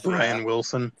he's like the guess, yeah, Brian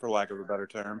Wilson. for lack of a better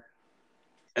term.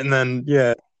 And then,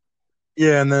 yeah,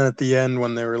 and then at the end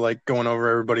when they were like going over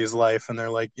everybody's life and they're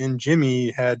like, and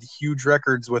Jimmy had huge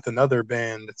records with another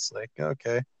band. It's like,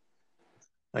 okay,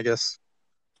 I guess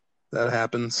that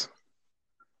happens.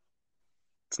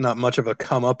 It's not much of a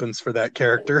comeuppance for that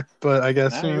character, but I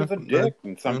guess Nah, he was a dick,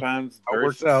 and sometimes how it very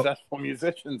works out. successful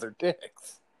musicians are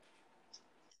dicks.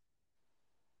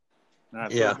 All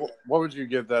right, Yeah, so what would you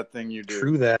give that thing you do?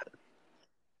 true that.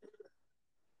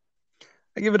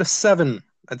 I give it a 7.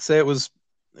 I'd say it was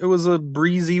a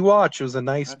breezy watch. It was a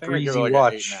nice I think I'd give it breezy like an 8.5.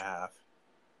 watch.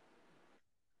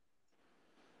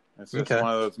 It's just Okay.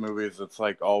 one of those movies that's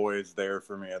like always there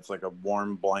for me. It's like a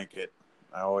warm blanket.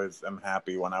 I always am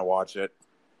happy when I watch it.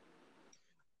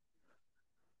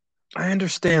 I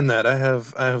understand that. I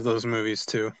have those movies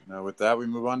too. Now, with that, we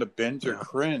move on to Binge or Yeah.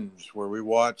 Cringe, where we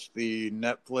watch the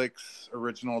Netflix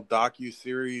original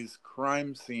docu-series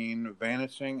Crime Scene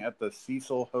Vanishing at the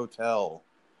Cecil Hotel,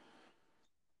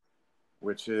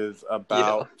 which is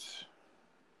about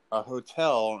a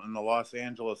hotel in the Los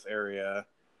Angeles area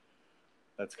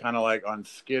that's kind of like on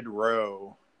Skid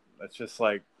Row. That's just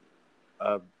like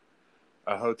a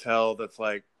hotel that's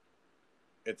like,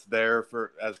 it's there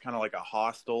for as kind of like a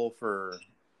hostel for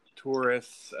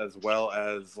tourists, as well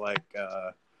as like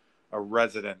a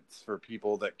residence for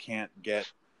people that can't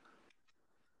get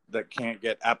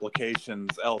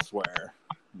applications elsewhere.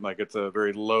 Like, it's a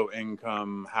very low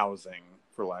income housing,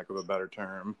 for lack of a better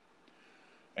term,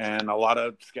 and a lot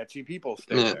of sketchy people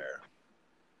stay there.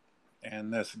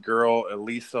 And this girl,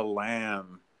 Elisa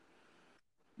Lam,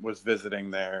 was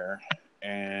visiting there,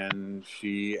 and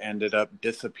she ended up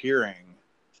disappearing.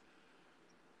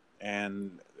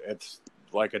 And it's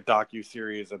like a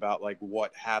docu-series about like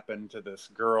what happened to this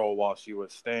girl while she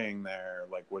was staying there.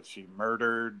 Like, was she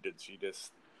murdered? Did she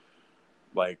just,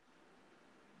 like,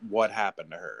 what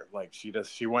happened to her? Like,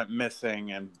 she went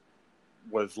missing and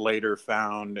was later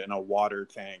found in a water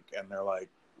tank, and they're like,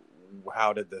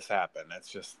 how did this happen? It's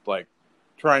just like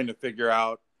trying to figure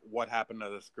out what happened to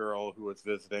this girl who was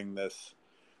visiting this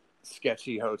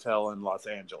sketchy hotel in Los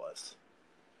Angeles.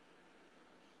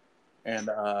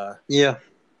 And yeah,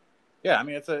 I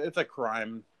mean, it's a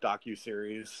crime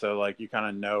docu-series, so like you kind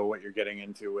of know what you're getting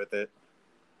into with it.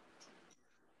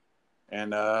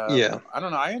 And I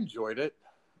don't know, I enjoyed it.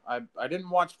 I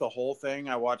didn't watch the whole thing.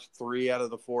 I watched 3 out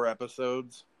of the 4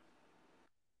 episodes.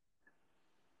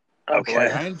 Okay. But,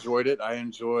 like, I enjoyed it. I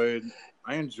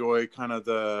enjoy kind of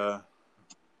the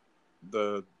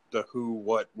who,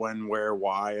 what, when, where,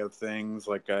 why of things.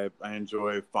 Like, I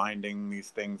enjoy finding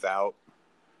these things out.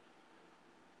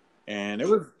 And it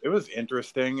was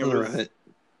interesting. It was right.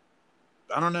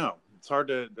 I don't know. It's hard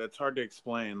to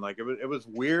explain. Like, it was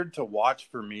weird to watch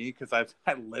for me because I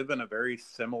live in a very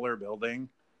similar building.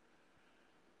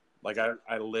 Like,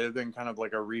 I live in kind of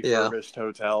like a refurbished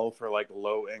hotel for like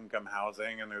low income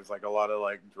housing, and there's like a lot of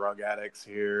like drug addicts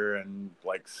here and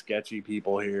like sketchy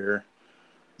people here.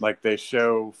 Like, they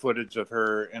show footage of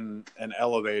her in an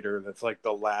elevator that's like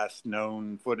the last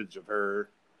known footage of her,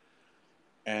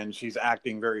 and she's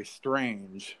acting very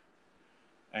strange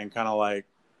and kind of like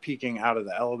peeking out of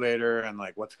the elevator and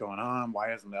like, what's going on?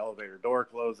 Why isn't the elevator door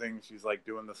closing? She's like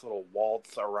doing this little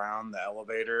waltz around the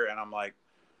elevator, and I'm like,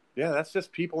 yeah, that's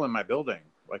just people in my building.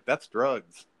 Like, that's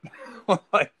drugs.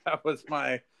 Like, that was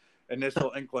my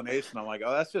initial inclination. I'm like,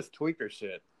 oh, that's just tweaker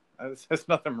shit. That's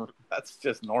nothing. That's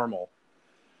just normal.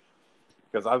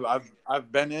 Because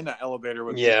I've been in an elevator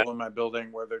with people in my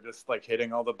building where they're just like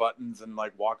hitting all the buttons and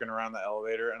like walking around the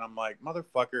elevator, and I'm like,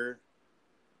 motherfucker,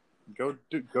 go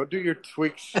do your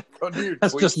tweak shit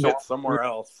somewhere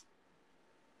else.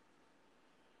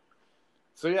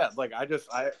 So yeah, like I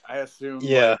assumed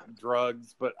like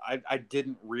drugs, but I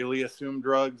didn't really assume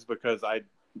drugs because that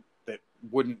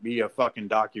wouldn't be a fucking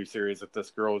docuseries if this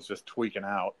girl was just tweaking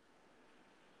out.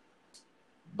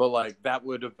 But like that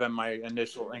would have been my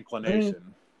initial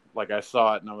inclination. Like I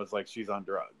saw it and I was like, she's on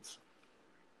drugs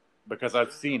because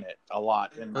I've seen it a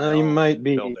lot in my You own might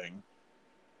be. building.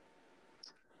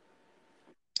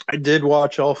 I did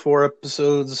watch all 4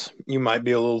 episodes. You might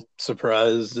be a little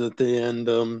surprised at the end.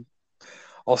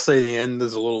 I'll say the end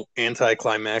is a little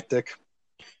anticlimactic.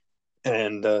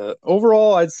 And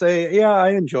overall, I'd say, yeah,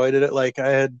 I enjoyed it.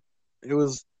 It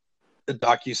was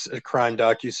a crime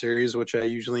docu series, which I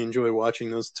usually enjoy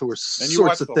watching those And you sorts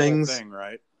watched of the whole things. thing,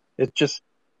 right? It just,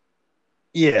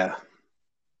 yeah,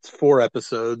 it's 4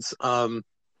 episodes. I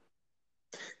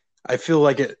feel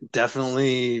like it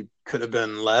definitely could have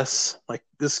been less. Like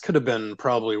this could have been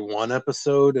probably 1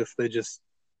 episode if they just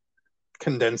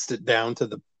condensed it down to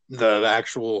the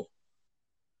actual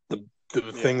the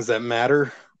things that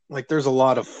matter. Like there's a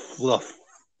lot of fluff,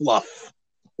 a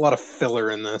lot of filler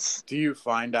in this. Do you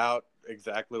find out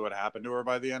exactly what happened to her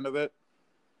by the end of it?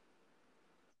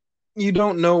 You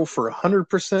don't know for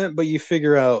 100%, but you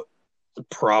figure out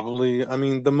probably. I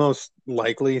mean, the most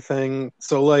likely thing.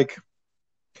 So like,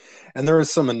 and there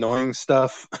is some annoying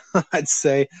stuff, I'd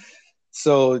say.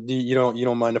 So you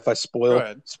don't mind if I Go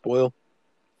ahead.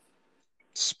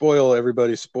 spoil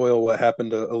everybody, spoil what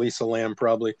happened to Elisa Lam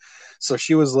probably. So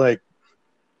she was like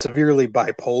severely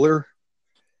bipolar,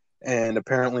 and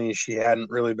apparently she hadn't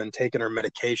really been taking her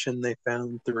medication they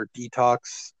found through her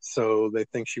detox, so they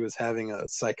think she was having a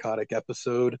psychotic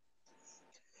episode,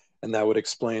 and that would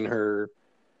explain her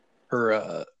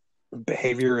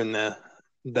behavior in the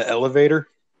elevator.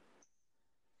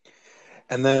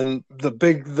 And then the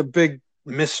big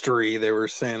mystery, they were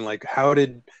saying, like,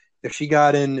 if she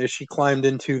climbed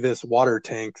into this water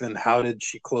tank, then how did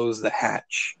she close the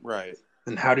hatch? Right.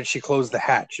 And how did she close the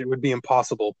hatch? It would be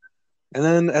impossible. And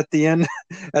then at the end,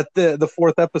 at the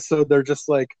 4th episode, they're just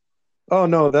like, oh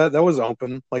no, that was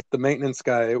open. Like the maintenance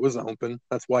guy, it was open.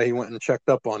 That's why he went and checked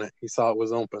up on it. He saw it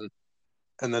was open.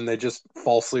 And then they just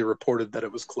falsely reported that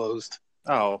it was closed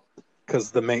Oh,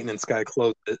 because the maintenance guy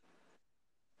closed it.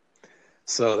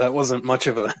 So that wasn't much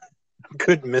of a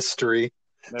good mystery.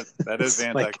 that is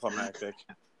It's like, anticlimactic.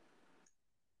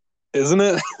 isn't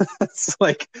it? It's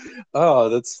like, oh,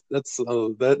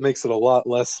 that makes it a lot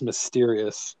less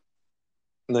mysterious.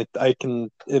 Like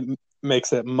it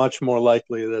makes it much more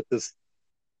likely that this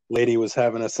lady was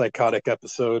having a psychotic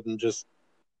episode and just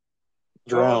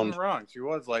Well, I wasn't drowned. wrong. She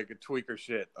was like a tweaker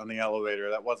shit on the elevator.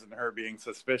 That wasn't her being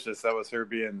suspicious. That was her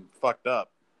being fucked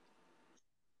up.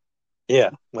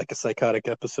 Yeah, like a psychotic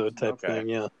episode type Okay. thing.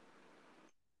 Yeah,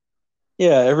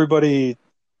 yeah. Everybody,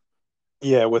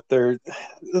 yeah.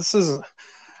 This is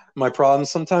my problem.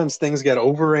 Sometimes things get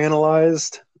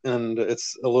overanalyzed, and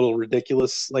it's a little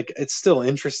ridiculous. Like it's still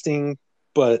interesting,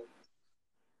 but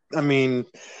I mean,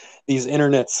 these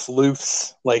internet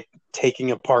sleuths, like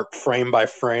taking apart frame by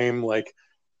frame, like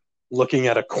looking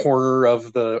at a corner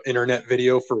of the internet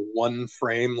video for one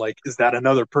frame, like is that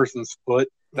another person's foot?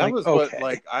 That Like, was what okay,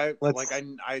 like I let's. like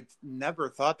I never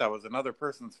thought that was another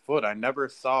person's foot. I never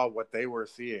saw what they were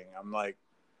seeing. I'm like,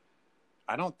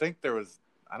 I don't think there was.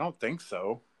 I don't think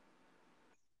so.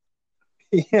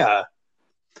 Yeah,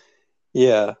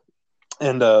 yeah,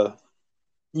 and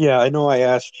yeah, I know I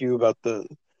asked you about the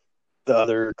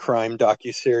other crime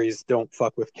docu series, Don't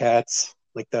Fuck with Cats.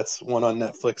 Like that's one on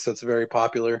Netflix that's very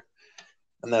popular,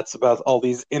 and that's about all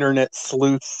these internet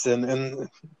sleuths, and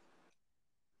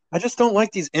I just don't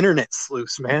like these internet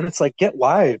sleuths, man. It's like, get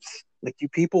lives. Like, you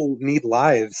people need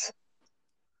lives,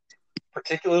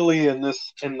 particularly in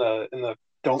the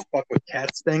Don't Fuck with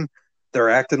Cats thing. They're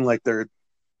acting like they're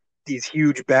these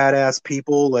huge badass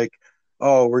people. Like,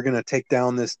 oh, we're gonna take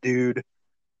down this dude.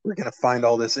 We're gonna find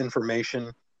all this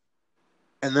information,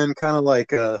 and then kind of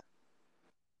like, I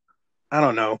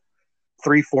don't know,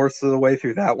 3/4 of the way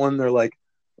through that one, they're like,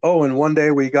 oh, and one day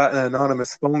we got an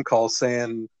anonymous phone call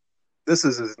saying this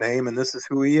is his name and this is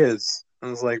who he is. I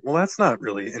was like, well, that's not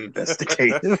really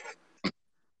investigative.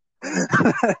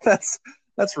 that's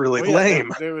that's really Well, yeah,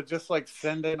 lame. they would just like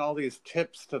send in all these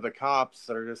tips to the cops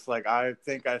that are just like, I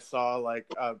think I saw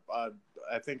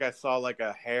I think I saw like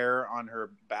a hair on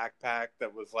her backpack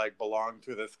that was like belonged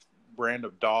to this brand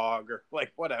of dog or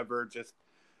like whatever. Just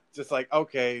like,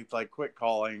 okay, like quit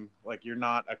calling. Like you're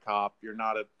not a cop. You're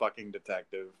not a fucking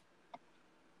detective.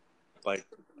 Like,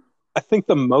 I think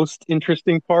the most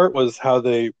interesting part was how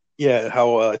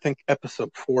I think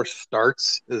episode 4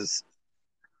 starts is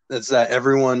that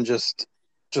everyone just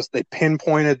they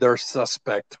pinpointed their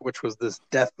suspect, which was this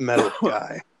death metal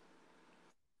guy.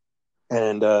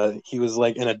 And he was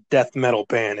like in a death metal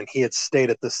band, and he had stayed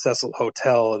at the Cecil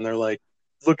Hotel. And they're like,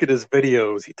 look at his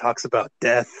videos. He talks about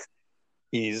death.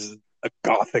 He's a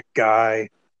gothic guy.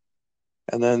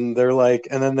 And then they're like,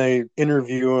 and then they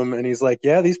interview him, and he's like,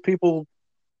 "Yeah, these people,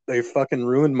 they fucking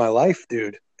ruined my life,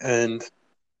 dude." And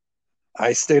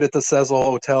I stayed at the Cecil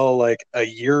Hotel like a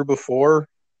year before,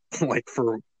 like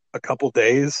for a couple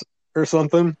days or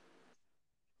something.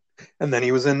 And then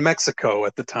he was in Mexico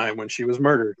at the time when she was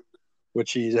murdered,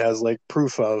 which he has like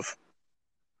proof of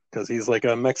because he's like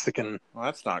a Mexican. Well,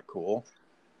 that's not cool.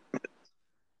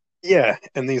 Yeah,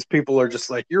 and these people are just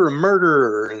like, "You're a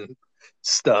murderer" and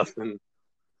stuff, and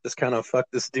just kind of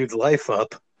fucked this dude's life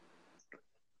up.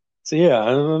 So yeah,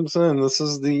 I'm saying this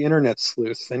is the internet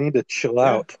sleuths. They need to chill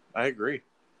Yeah, out. I agree.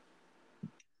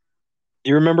 Do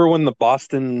you remember when the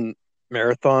Boston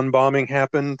Marathon bombing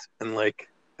happened? And like,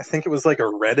 I think it was like a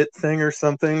Reddit thing or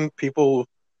something. People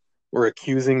were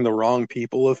accusing the wrong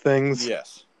people of things.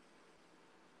 Yes.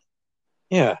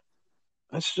 Yeah,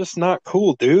 that's just not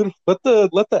cool, dude. Let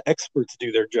the experts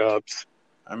do their jobs.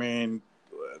 I mean,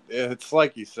 it's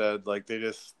like you said, like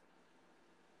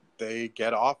they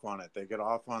get off on it. They get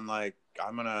off on like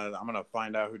I'm gonna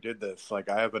find out who did this. Like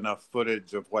I have enough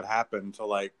footage of what happened to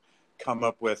like come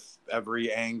up with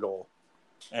every angle,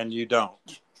 and you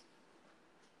don't.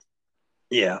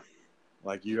 Yeah,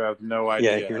 Like you have no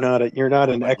yeah. idea. You're not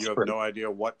an Like you have expert. no idea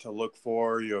what to look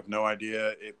for. You have no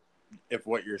idea if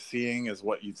what you're seeing is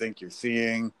what you think you're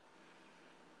seeing.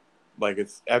 Like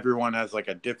it's everyone has like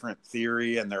a different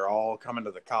theory, and they're all coming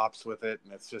to the cops with it,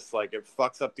 and it's just like it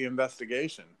fucks up the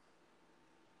investigation.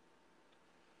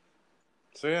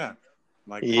 So yeah,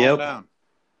 like Yep.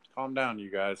 calm down,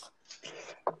 you guys.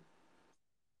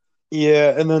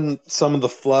 Yeah, and then some of the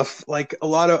fluff, like a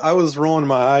lot of, I was rolling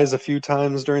my eyes a few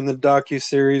times during the docu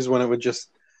series when it would just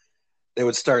they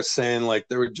would start saying like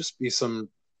there would just be some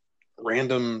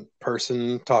random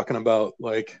person talking about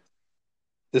like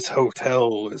this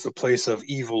hotel is a place of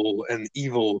evil and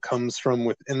evil comes from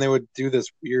with, and they would do this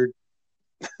weird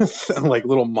like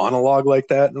little monologue like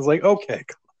that, and it's like,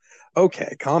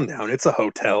 okay, calm down, it's a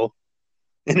hotel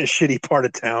in a shitty part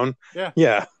of town. Yeah,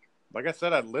 Yeah. like I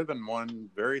said, I live in one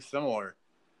very similar,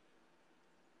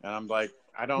 and I'm like,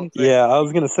 I don't think. Yeah, I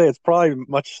was gonna say it's probably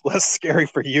much less scary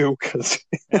for you because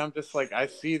And I'm just like, I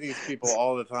see these people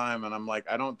all the time, and I'm like,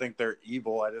 I don't think they're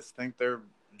evil. I just think they're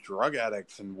drug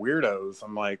addicts and weirdos.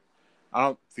 I'm like, I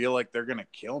don't feel like they're gonna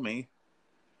kill me.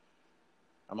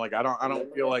 I'm like, I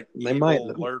don't feel like they might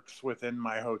evil though. lurks within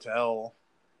my hotel.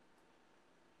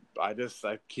 I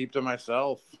keep to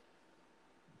myself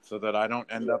so that I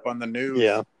don't end up on the news.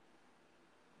 Yeah,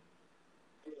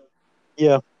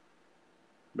 yeah,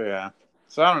 But yeah,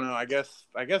 so I don't know. I guess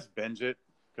binge it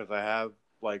because I have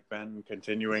like been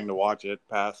continuing to watch it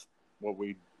past what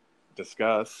we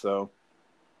discussed. So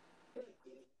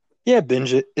yeah.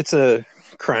 Binge it. It's a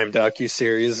crime docu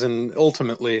series, and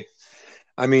ultimately,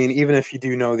 I mean, even if you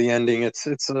do know the ending, it's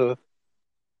a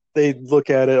they look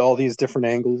at it all these different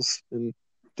angles, and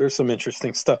there's some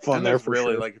interesting stuff on and there there's for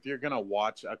really sure. like if you're gonna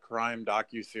watch a crime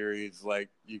docu series, like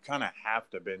you kind of have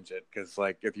to binge it because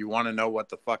like if you want to know what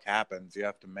the fuck happens, you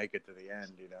have to make it to the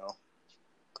end.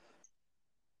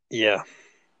 Yeah.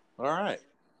 All right.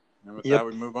 And with that, Yep.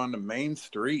 we move on to Main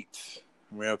Street.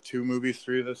 We have two movies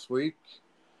through this week.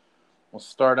 We'll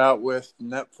start out with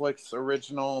Netflix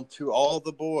original To All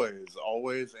the Boys,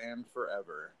 Always and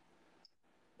Forever.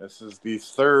 This is the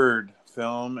third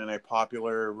film in a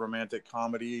popular romantic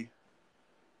comedy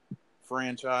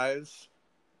franchise.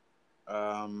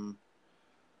 Um,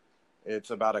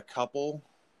 it's about a couple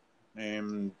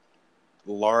named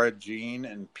Laura Jean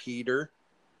and Peter,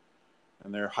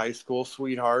 and they're high school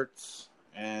sweethearts,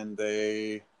 and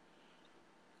they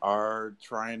are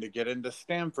trying to get into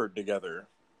Stanford together.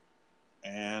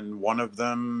 And one of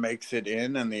them makes it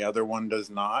in, and the other one does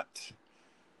not.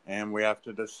 And we have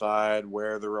to decide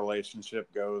where the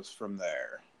relationship goes from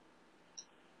there.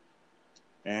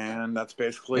 And that's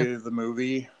Yeah. basically the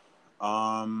movie.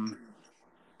 Um,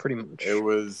 Pretty it much.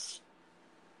 was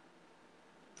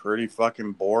pretty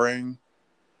fucking boring.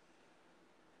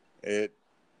 It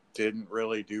didn't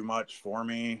really do much for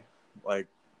me. Like,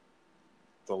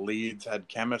 the leads had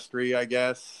chemistry, I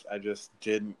guess. I just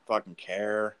didn't fucking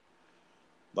care.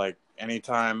 Like,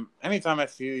 anytime I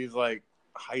see these, like,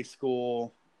 high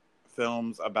school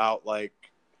films about, like,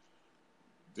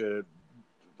 the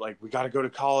like we got to go to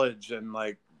college and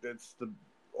like it's the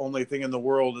only thing in the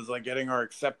world is like getting our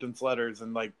acceptance letters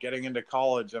and like getting into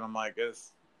college, and I'm like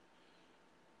it's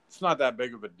not that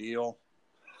big of a deal.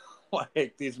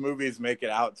 Like these movies make it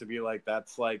out to be like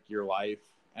that's like your life,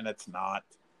 and it's not.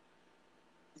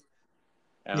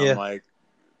 And I'm Yeah. like,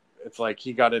 it's like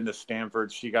he got into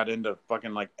Stanford, she got into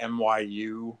fucking like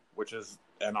NYU, which is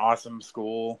an awesome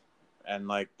school, and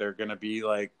like they're gonna be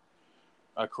like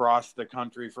across the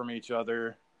country from each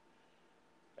other,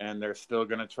 and they're still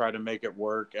going to try to make it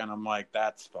work. And I'm like,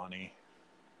 that's funny.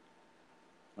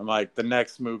 I'm like, the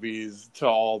next movie's to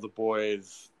all the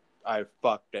boys I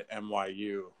fucked at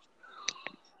NYU.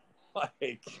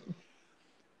 like,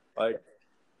 like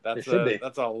It should be.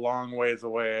 that's a long ways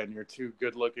away, and you're two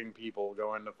good-looking people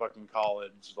going to fucking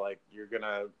college. Like,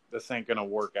 this ain't gonna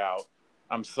work out.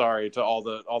 I'm sorry to all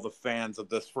the fans of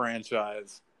this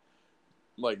franchise.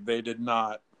 Like, they did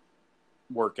not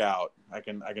work out. I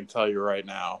can tell you right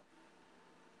now.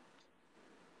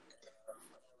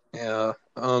 Yeah.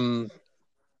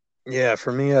 Yeah,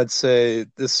 for me, I'd say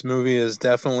this movie is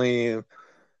definitely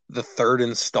the third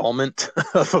installment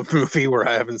of a movie where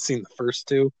I haven't seen the first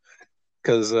two.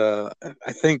 Because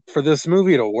I think for this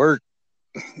movie to work,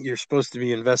 you're supposed to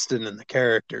be invested in the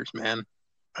characters, man.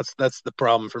 That's the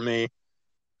problem for me.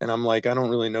 And I'm like, I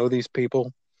don't really know these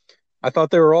people. I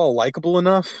thought they were all likable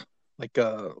enough. Like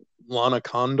Lana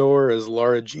Condor as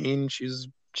Laura Jean, she's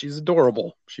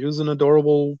adorable. She was an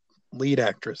adorable lead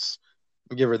actress.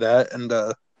 I'll give her that. And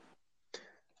I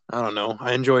don't know.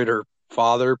 I enjoyed her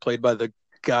father, played by the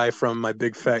guy from My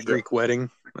Big Fat Greek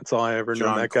Wedding. That's all I ever known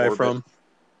John that guy Corbett. from.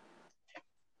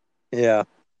 Yeah.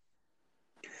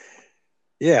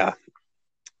 Yeah.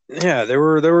 Yeah, they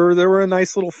were a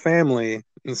nice little family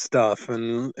and stuff,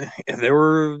 and they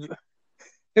were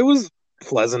it was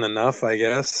pleasant enough, I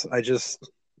guess. I just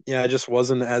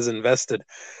wasn't as invested,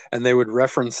 and they would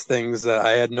reference things that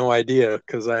I had no idea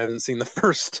because I haven't seen the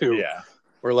first two. Yeah.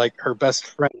 Where like her best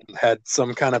friend had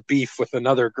some kind of beef with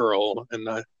another girl, and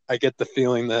I get the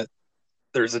feeling that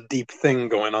there's a deep thing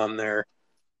going on there.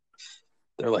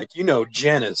 They're like,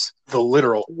 Jen is the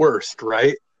literal worst,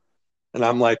 right? And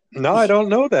I'm like, no, I don't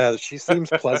know that. She seems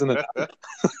pleasant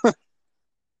enough.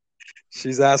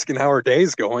 She's asking how her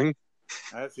day's going.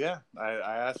 I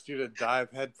asked you to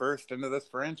dive headfirst into this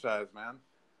franchise, man.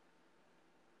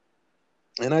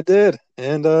 And I did.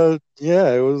 And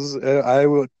yeah, it was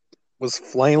was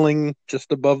flailing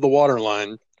just above the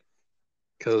waterline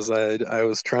because I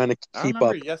was trying to I keep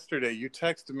remember up. yesterday you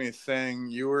texted me saying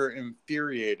you were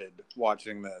infuriated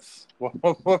watching this.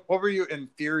 What were you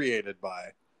infuriated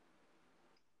by?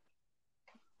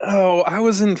 Oh, I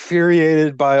was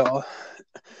infuriated by all.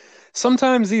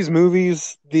 Sometimes these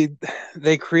movies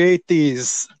they create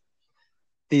these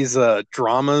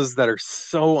dramas that are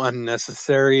so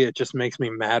unnecessary. It just makes me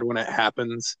mad when it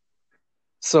happens.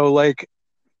 So like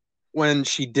when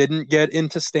she didn't get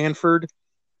into Stanford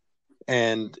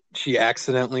and she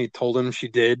accidentally told him she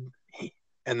did,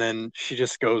 and then she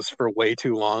just goes for way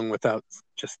too long without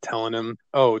just telling him,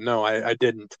 oh no, I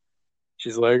didn't.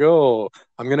 She's like, oh,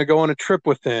 I'm gonna go on a trip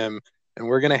with him and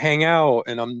we're gonna hang out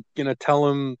and I'm gonna tell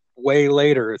him way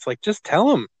later. It's like, just tell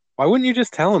him. Why wouldn't you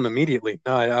just tell him immediately?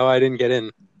 No, I didn't get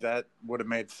in. That would have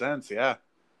made sense, yeah.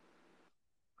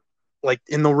 Like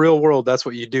in the real world, that's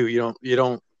what you do. You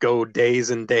don't go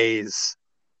days and days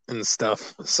and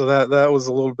stuff. So that was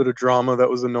a little bit of drama that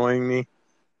was annoying me.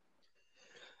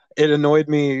 It annoyed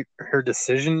me her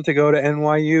decision to go to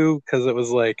NYU because it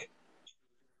was like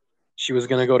she was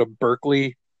gonna go to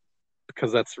Berkeley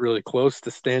because that's really close to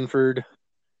Stanford,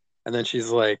 and then she's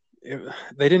like,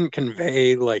 they didn't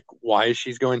convey like why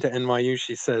she's going to NYU.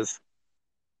 She says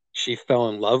she fell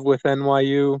in love with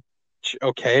NYU.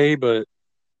 Okay, but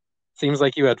seems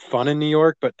like you had fun in New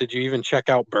York, but did you even check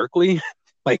out Berkeley?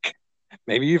 Like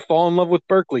maybe you fall in love with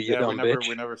Berkeley, you Yeah, dumb we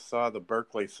bitch. never saw the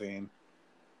Berkeley scene.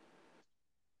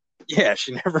 Yeah,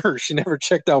 she never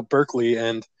checked out Berkeley,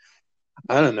 and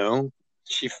I don't know.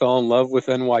 She fell in love with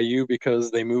NYU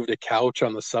because they moved a couch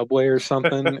on the subway or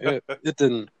something. It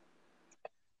didn't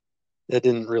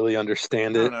really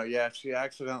understand I don't it. know. Yeah, she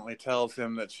accidentally tells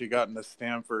him that she got into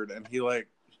Stanford, and he like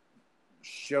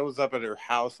shows up at her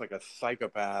house like a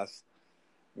psychopath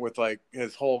with like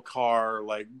his whole car,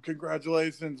 like,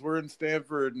 congratulations, we're in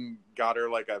Stanford, and got her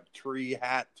like a tree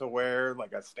hat to wear,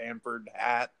 like a Stanford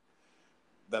hat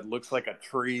that looks like a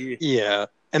tree. Yeah,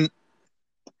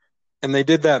 and they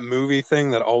did that movie thing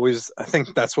that always, I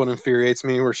think that's what infuriates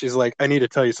me, where she's like, I need to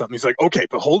tell you something. He's like, okay,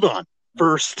 but hold on.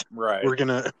 First, Right. we're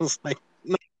gonna. I was like,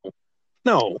 no,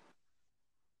 no.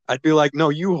 I'd be like, no,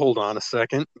 you hold on a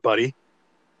second, buddy.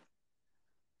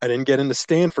 I didn't get into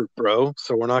Stanford, bro,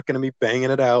 so we're not gonna be banging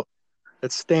it out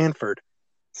at Stanford.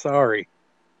 Sorry.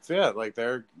 So yeah, like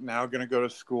they're now gonna go to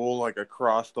school like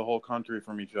across the whole country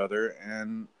from each other,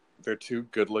 and they're two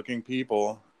good-looking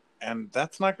people, and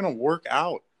that's not gonna work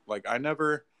out. Like, I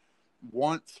never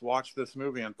once watched this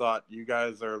movie and thought you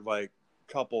guys are like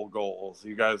couple goals.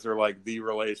 You guys are like the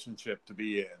relationship to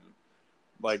be in.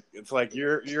 Like, it's like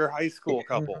you're high school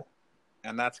couple,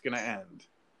 and that's gonna end.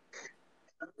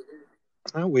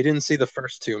 Well, we didn't see the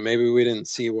first two. Maybe we didn't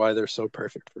see why they're so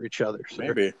perfect for each other,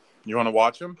 sir. Maybe. You want to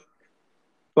watch them?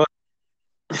 But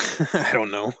I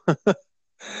don't know.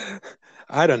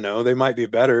 I don't know. They might be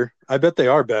better. I bet they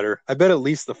are better. I bet at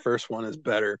least the first one is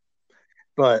better.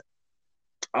 But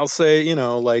I'll say,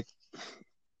 like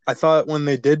I thought when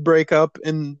they did break up,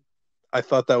 and I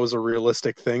thought that was a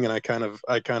realistic thing, and I kind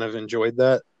of enjoyed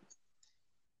that.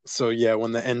 So yeah,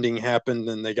 when the ending happened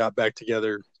and they got back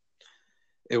together,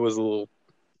 it was a little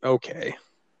okay.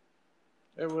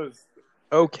 It was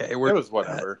Okay, it we're was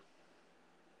that. whatever.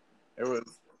 It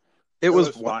was It it was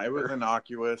was fine. It was whatever.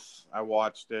 innocuous. I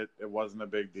watched it. It wasn't a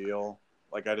big deal.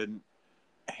 Like I didn't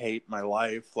hate my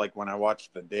life like when I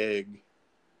watched The Dig.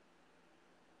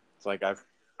 It's like I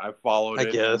followed I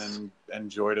it and guess. then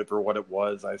enjoyed it for what it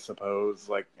was, I suppose.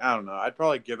 Like I don't know. I'd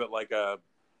probably give it like a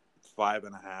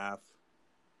 5.5.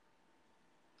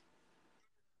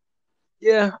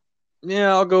 Yeah,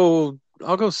 yeah. I'll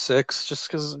go six, just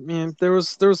because. I mean, there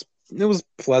was it was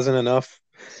pleasant enough.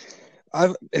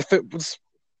 I if it was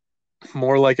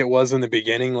more like it was in the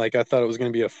beginning, like I thought it was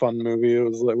going to be a fun movie. It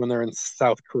was like when they're in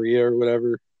South Korea or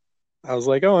whatever. I was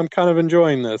like, oh, I'm kind of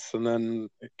enjoying this, and then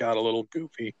it got a little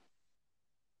goofy.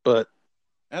 But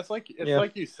And it's yeah,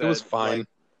 like you it was said, fine. like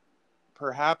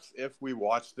perhaps if we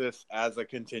watched this as a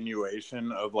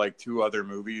continuation of like two other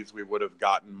movies, we would have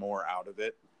gotten more out of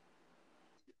it.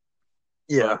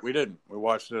 Yeah, But we didn't. We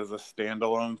watched it as a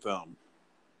standalone film.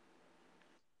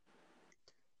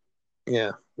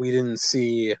 yeah. We didn't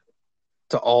see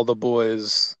To All the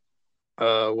Boys.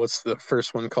 What's the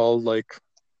first one called? Like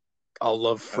I'll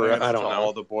love I think for I it's To don't know.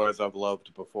 All the Boys I've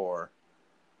Loved Before.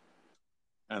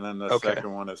 And then the Okay,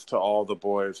 second one is To All the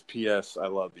Boys, P.S. I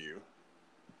Love You.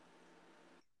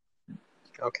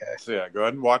 okay. So yeah, go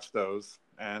ahead and watch those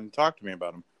and talk to me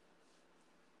about them.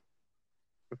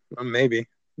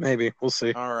 Maybe we'll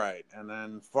see. All right, and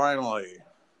then finally,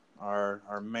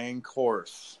 our main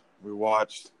course. We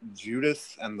watched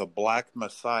Judas and the Black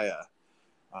Messiah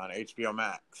on HBO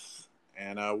Max.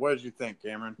 And what did you think,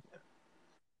 Cameron?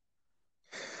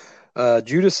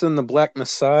 Judas and the Black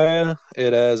Messiah.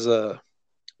 It has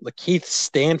Lakeith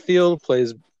Stanfield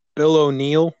plays Bill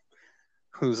O'Neill,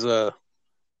 who's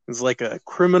who's like a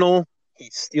criminal. He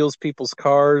steals people's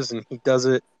cars and he does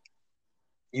it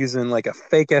using like a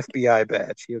fake FBI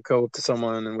badge. He'll go up to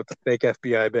someone and with the fake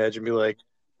FBI badge and be like,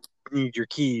 "Need your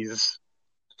keys."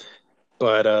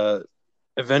 But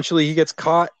eventually he gets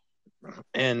caught,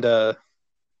 and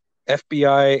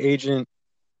FBI agent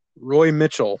Roy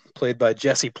Mitchell, played by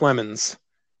Jesse Plemons,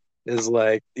 is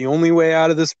like, the only way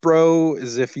out of this, bro,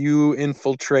 is if you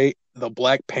infiltrate the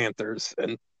Black Panthers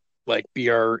and like be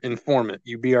our informant.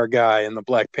 You be our guy in the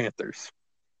Black Panthers.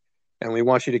 And we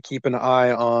want you to keep an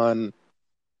eye on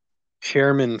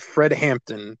Chairman Fred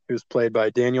Hampton, who's played by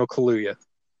Daniel Kaluuya.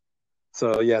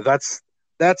 So yeah, that's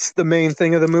the main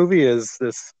thing of the movie is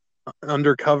this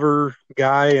undercover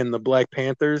guy in the Black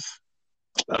Panthers.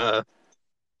 Uh,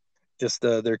 just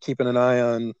they're keeping an eye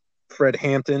on Fred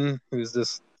Hampton, who's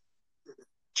this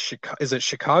is it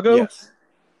Chicago? Yes.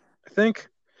 I think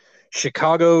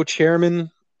Chicago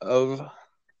chairman of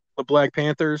the Black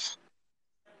Panthers,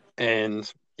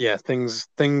 and yeah, things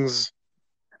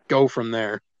go from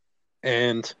there.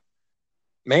 And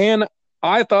man,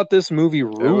 I thought this movie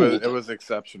It ruled. was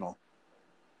exceptional.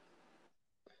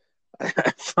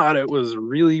 I thought it was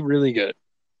really really good.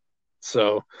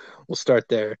 So we'll start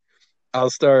there. I'll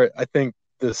start. I think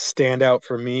the standout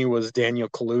for me was Daniel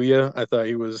Kaluuya. I thought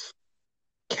he was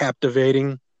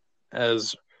captivating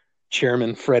as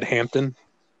Chairman Fred Hampton.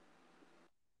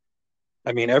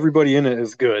 I mean, everybody in it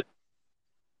is good.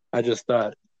 I just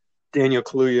thought Daniel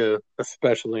Kaluuya,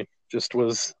 especially, just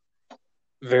was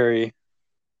very,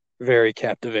 very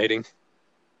captivating,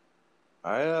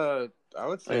 I I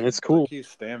would say and it's cool. Lakeith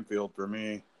Stanfield for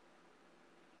me.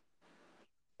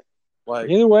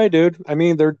 Like Either way, dude. I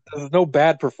mean, there's no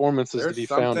bad performances to there's be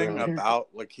found something around here. about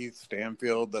Lakeith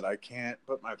Stanfield that I can't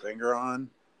put my finger on.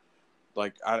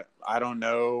 Like I don't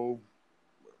know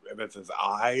if it's his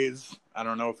eyes. I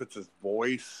don't know if it's his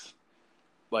voice.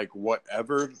 Like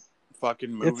whatever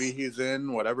fucking movie It's he's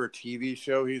in, whatever TV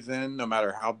show he's in, no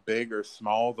matter how big or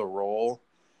small the role,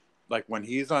 like when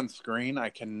he's on screen, I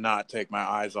cannot take my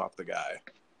eyes off the guy.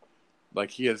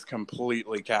 Like he is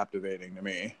completely captivating to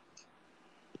me.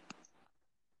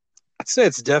 I'd say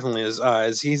it's definitely his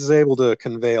eyes. He's able to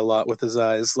convey a lot with his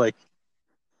eyes. Like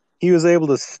he was able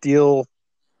to steal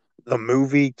the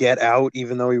movie Get Out,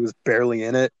 even though he was barely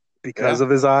in it because Yeah, of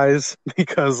his eyes.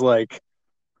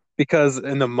 Because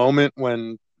in the moment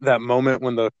when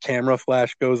the camera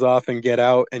flash goes off and Get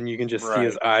Out, and you can just see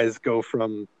his right. eyes go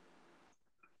from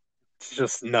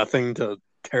just nothing to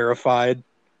terrified.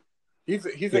 He's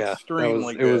Yeah,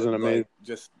 extremely it was good. an Like amazing.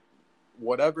 just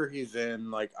whatever he's in,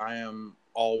 like I am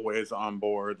always on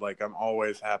board. Like I'm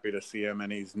always happy to see him,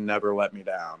 and he's never let me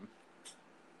down.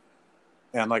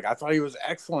 And like I thought he was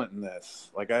excellent in this.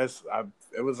 Like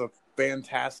it was a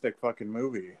fantastic fucking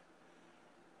movie.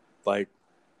 Like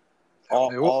It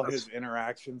all was. his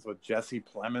interactions with Jesse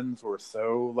Plemons were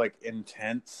so like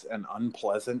intense and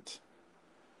unpleasant.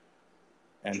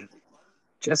 And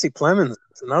Jesse Plemons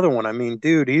is another one. I mean,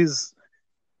 dude, he's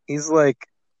like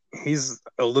he's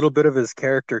a little bit of his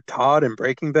character Todd in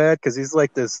Breaking Bad because he's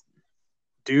like this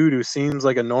dude who seems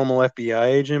like a normal FBI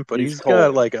agent, but he's he's got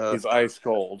cold. like a He's ice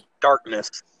cold.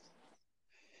 darkness.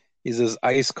 He's this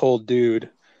ice cold dude.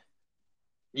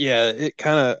 Yeah, it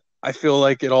kind of. I feel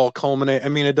like it all culminate. I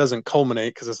mean, it doesn't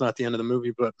culminate because it's not the end of the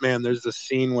movie, but man, there's this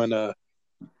scene when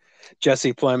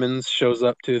Jesse Plemons shows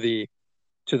up to the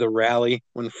rally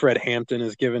when Fred Hampton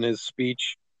is giving his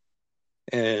speech,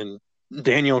 and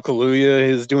Daniel Kaluuya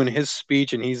is doing his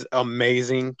speech, and he's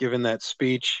amazing giving that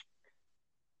speech.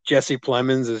 Jesse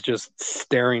Plemons is just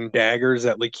staring daggers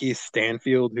at Lakeith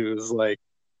Stanfield, who is like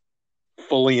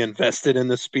fully invested in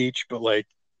the speech, but like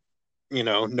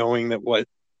knowing that what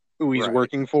who he's Right.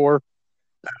 working for.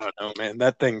 I don't know, man.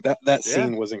 That Yeah.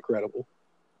 scene was incredible.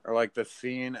 Or like the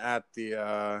scene at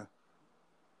the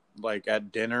like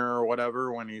at dinner or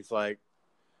whatever when he's like,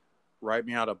 write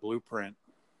me out a blueprint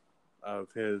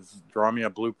of his draw me a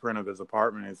blueprint of his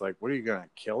apartment. He's like, what are you gonna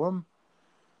kill him?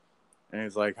 And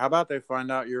he's like, how about they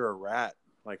find out you're a rat?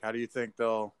 Like how do you think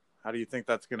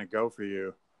that's gonna go for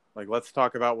you? Like let's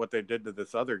talk about what they did to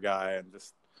this other guy. And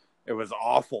just it was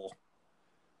awful.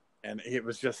 And it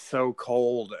was just so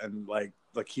cold. And like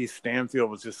Keith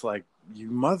Stanfield was just like, you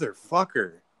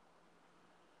motherfucker.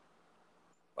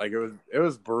 Like it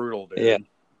was brutal, Yeah, dude.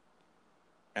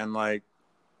 And like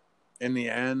in the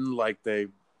end, like they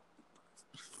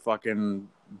fucking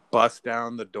bust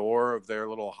down the door of their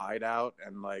little hideout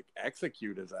and like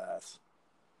execute his ass.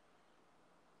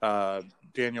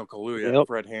 Daniel Kaluuya, yep,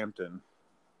 Fred Hampton.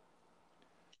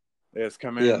 They just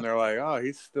come in yeah. and they're like, oh,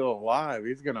 he's still alive.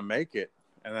 He's going to make it.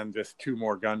 And then just two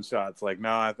more gunshots. Like,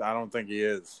 no, I don't think he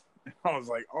is. I was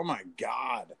like, oh my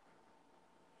God.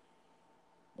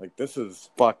 Like, this is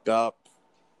fucked up.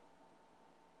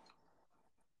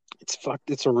 It's fucked.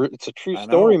 It's a true I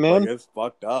story, know. Like, man. it's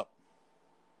fucked up.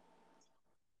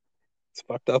 It's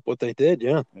fucked up what they did.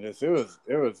 Yeah, It was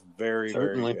very, very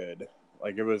certainly. good.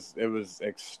 Like, it was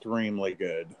extremely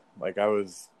good. Like, I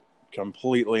was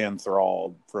completely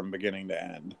enthralled from beginning to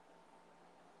end.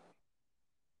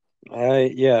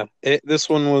 I yeah. This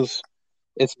one was.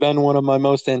 It's been one of my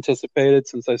most anticipated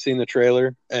since I've seen the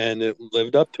trailer, and it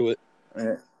lived up to it.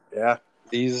 Yeah.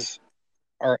 These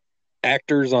are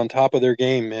actors on top of their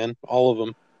game, man. All of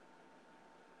them.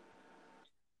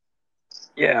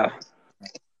 Yeah,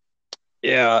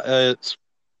 yeah. It's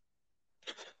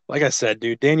like I said,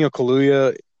 dude. Daniel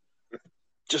Kaluuya.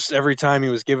 Just every time he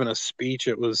was giving a speech,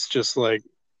 it was just like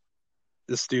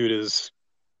this dude is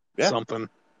Yeah. something.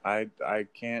 I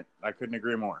couldn't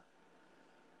agree more.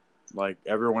 Like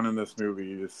everyone in this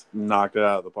movie just knocked it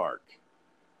out of the park.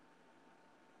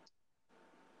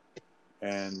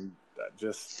 And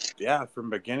just yeah, from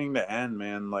beginning to end,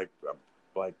 man, like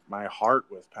my heart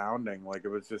was pounding. Like it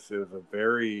was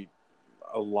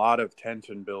a lot of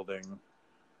tension building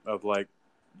of like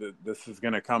this is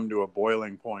going to come to a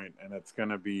boiling point and it's going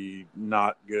to be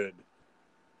not good.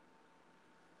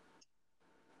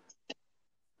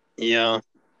 Yeah.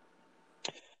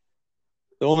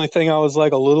 The only thing I was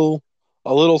like a little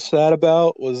sad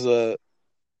about was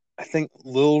I think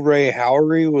Lil Ray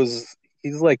Howery was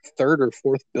he's like third or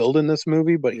fourth build in this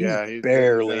movie, but he's Yeah, he's in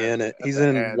barely it in it. at He's the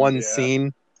in end. one Yeah,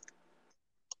 scene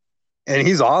and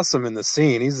he's awesome in the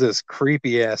scene. He's this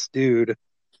creepy ass dude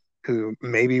who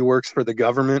maybe works for the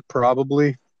government,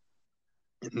 probably,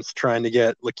 and is trying to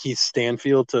get Lakeith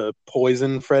Stanfield to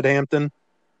poison Fred Hampton.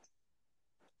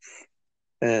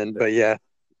 And but yeah,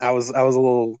 I was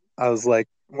like,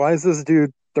 why is this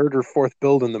dude third or fourth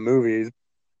build in the movie?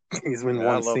 He's in yeah. I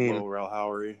one love scene. Lil Rel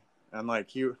Howery, and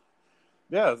like yeah,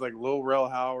 it's like Lil Rel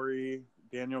Howery,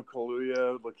 Daniel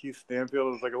Kaluuya, Lakeith Stanfield.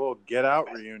 It was like a little Get Out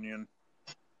reunion.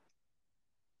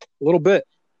 A little bit,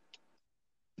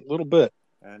 a little bit.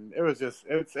 And it was just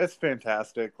it's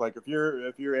fantastic. Like if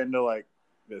you're into like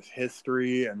this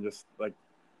history and just like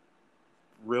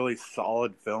really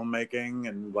solid filmmaking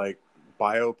and like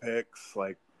biopics,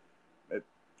 like it,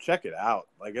 check it out.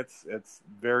 Like it's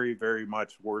very very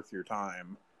much worth your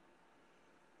time.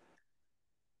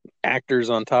 Actors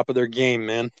on top of their game,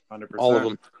 man. All of 100%.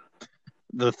 them.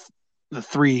 The the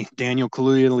three, Daniel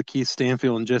Kaluuya, Lakeith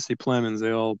Stanfield, and Jesse Plemons,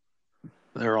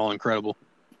 they're all incredible.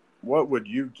 What would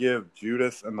you give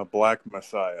Judas and the Black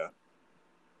Messiah?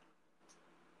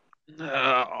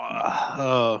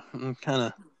 I'm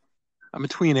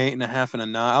between 8.5 and a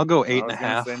 9. I'll go eight I and a was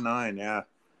gonna say half. 9. Yeah,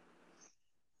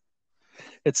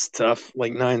 It's tough.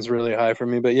 Like nine's really high for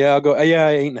me, but yeah, I'll go. Yeah,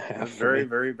 8.5 it's for very, me.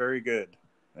 very, very good,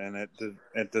 and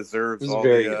it deserves This is all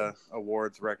very good. the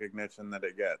awards recognition that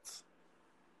it gets.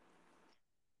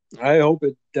 I hope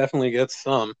it definitely gets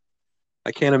some.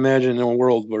 I can't imagine in a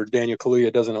world where Daniel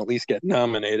Kaluuya doesn't at least get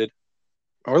nominated,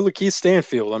 or Lakeith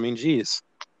Stanfield. I mean, geez.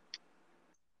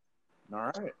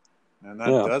 All right. And that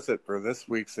Yeah. does it for this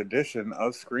week's edition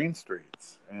of Screen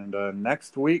Streets. And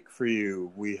next week for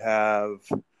you, we have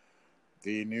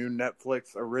the new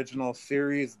Netflix original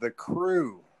series, The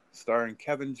Crew, starring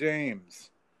Kevin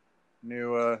James.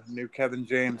 New Kevin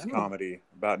James Oh, comedy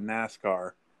about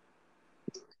NASCAR,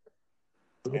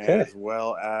 okay. as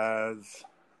well as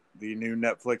the new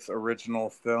Netflix original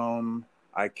film,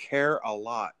 I Care a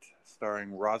Lot,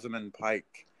 starring Rosamund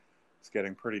Pike. It's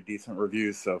getting pretty decent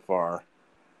reviews so far.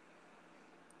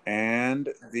 And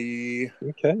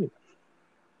Okay.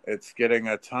 it's getting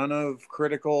a ton of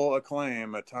critical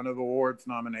acclaim, a ton of awards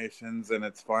nominations, and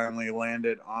it's finally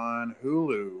landed on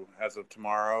Hulu as of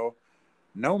tomorrow.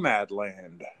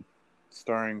 Nomadland,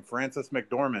 starring Frances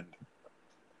McDormand.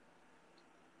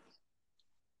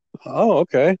 Oh,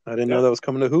 okay. I didn't know Yep, that was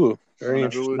coming to Hulu. coming Very to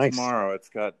interesting. Hulu Nice. tomorrow. It's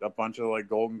got a bunch of like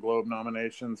Golden Globe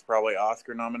nominations, probably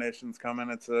Oscar nominations coming.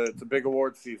 It's a big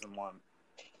award season one.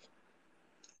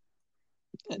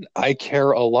 And I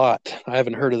Care a Lot. I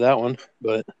haven't heard of that one,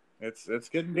 but It's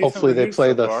getting decent hopefully they reviews play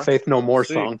so the far. Faith No We'll More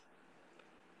see. song.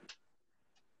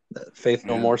 The Faith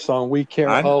No And More song. We care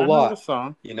a I know the lot.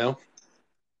 song. You know,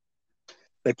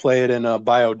 they play it in a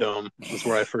Biodome. That's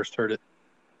where I first heard it.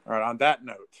 All right. On that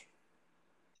note,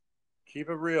 keep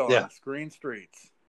it real Yeah. on Screen Streets.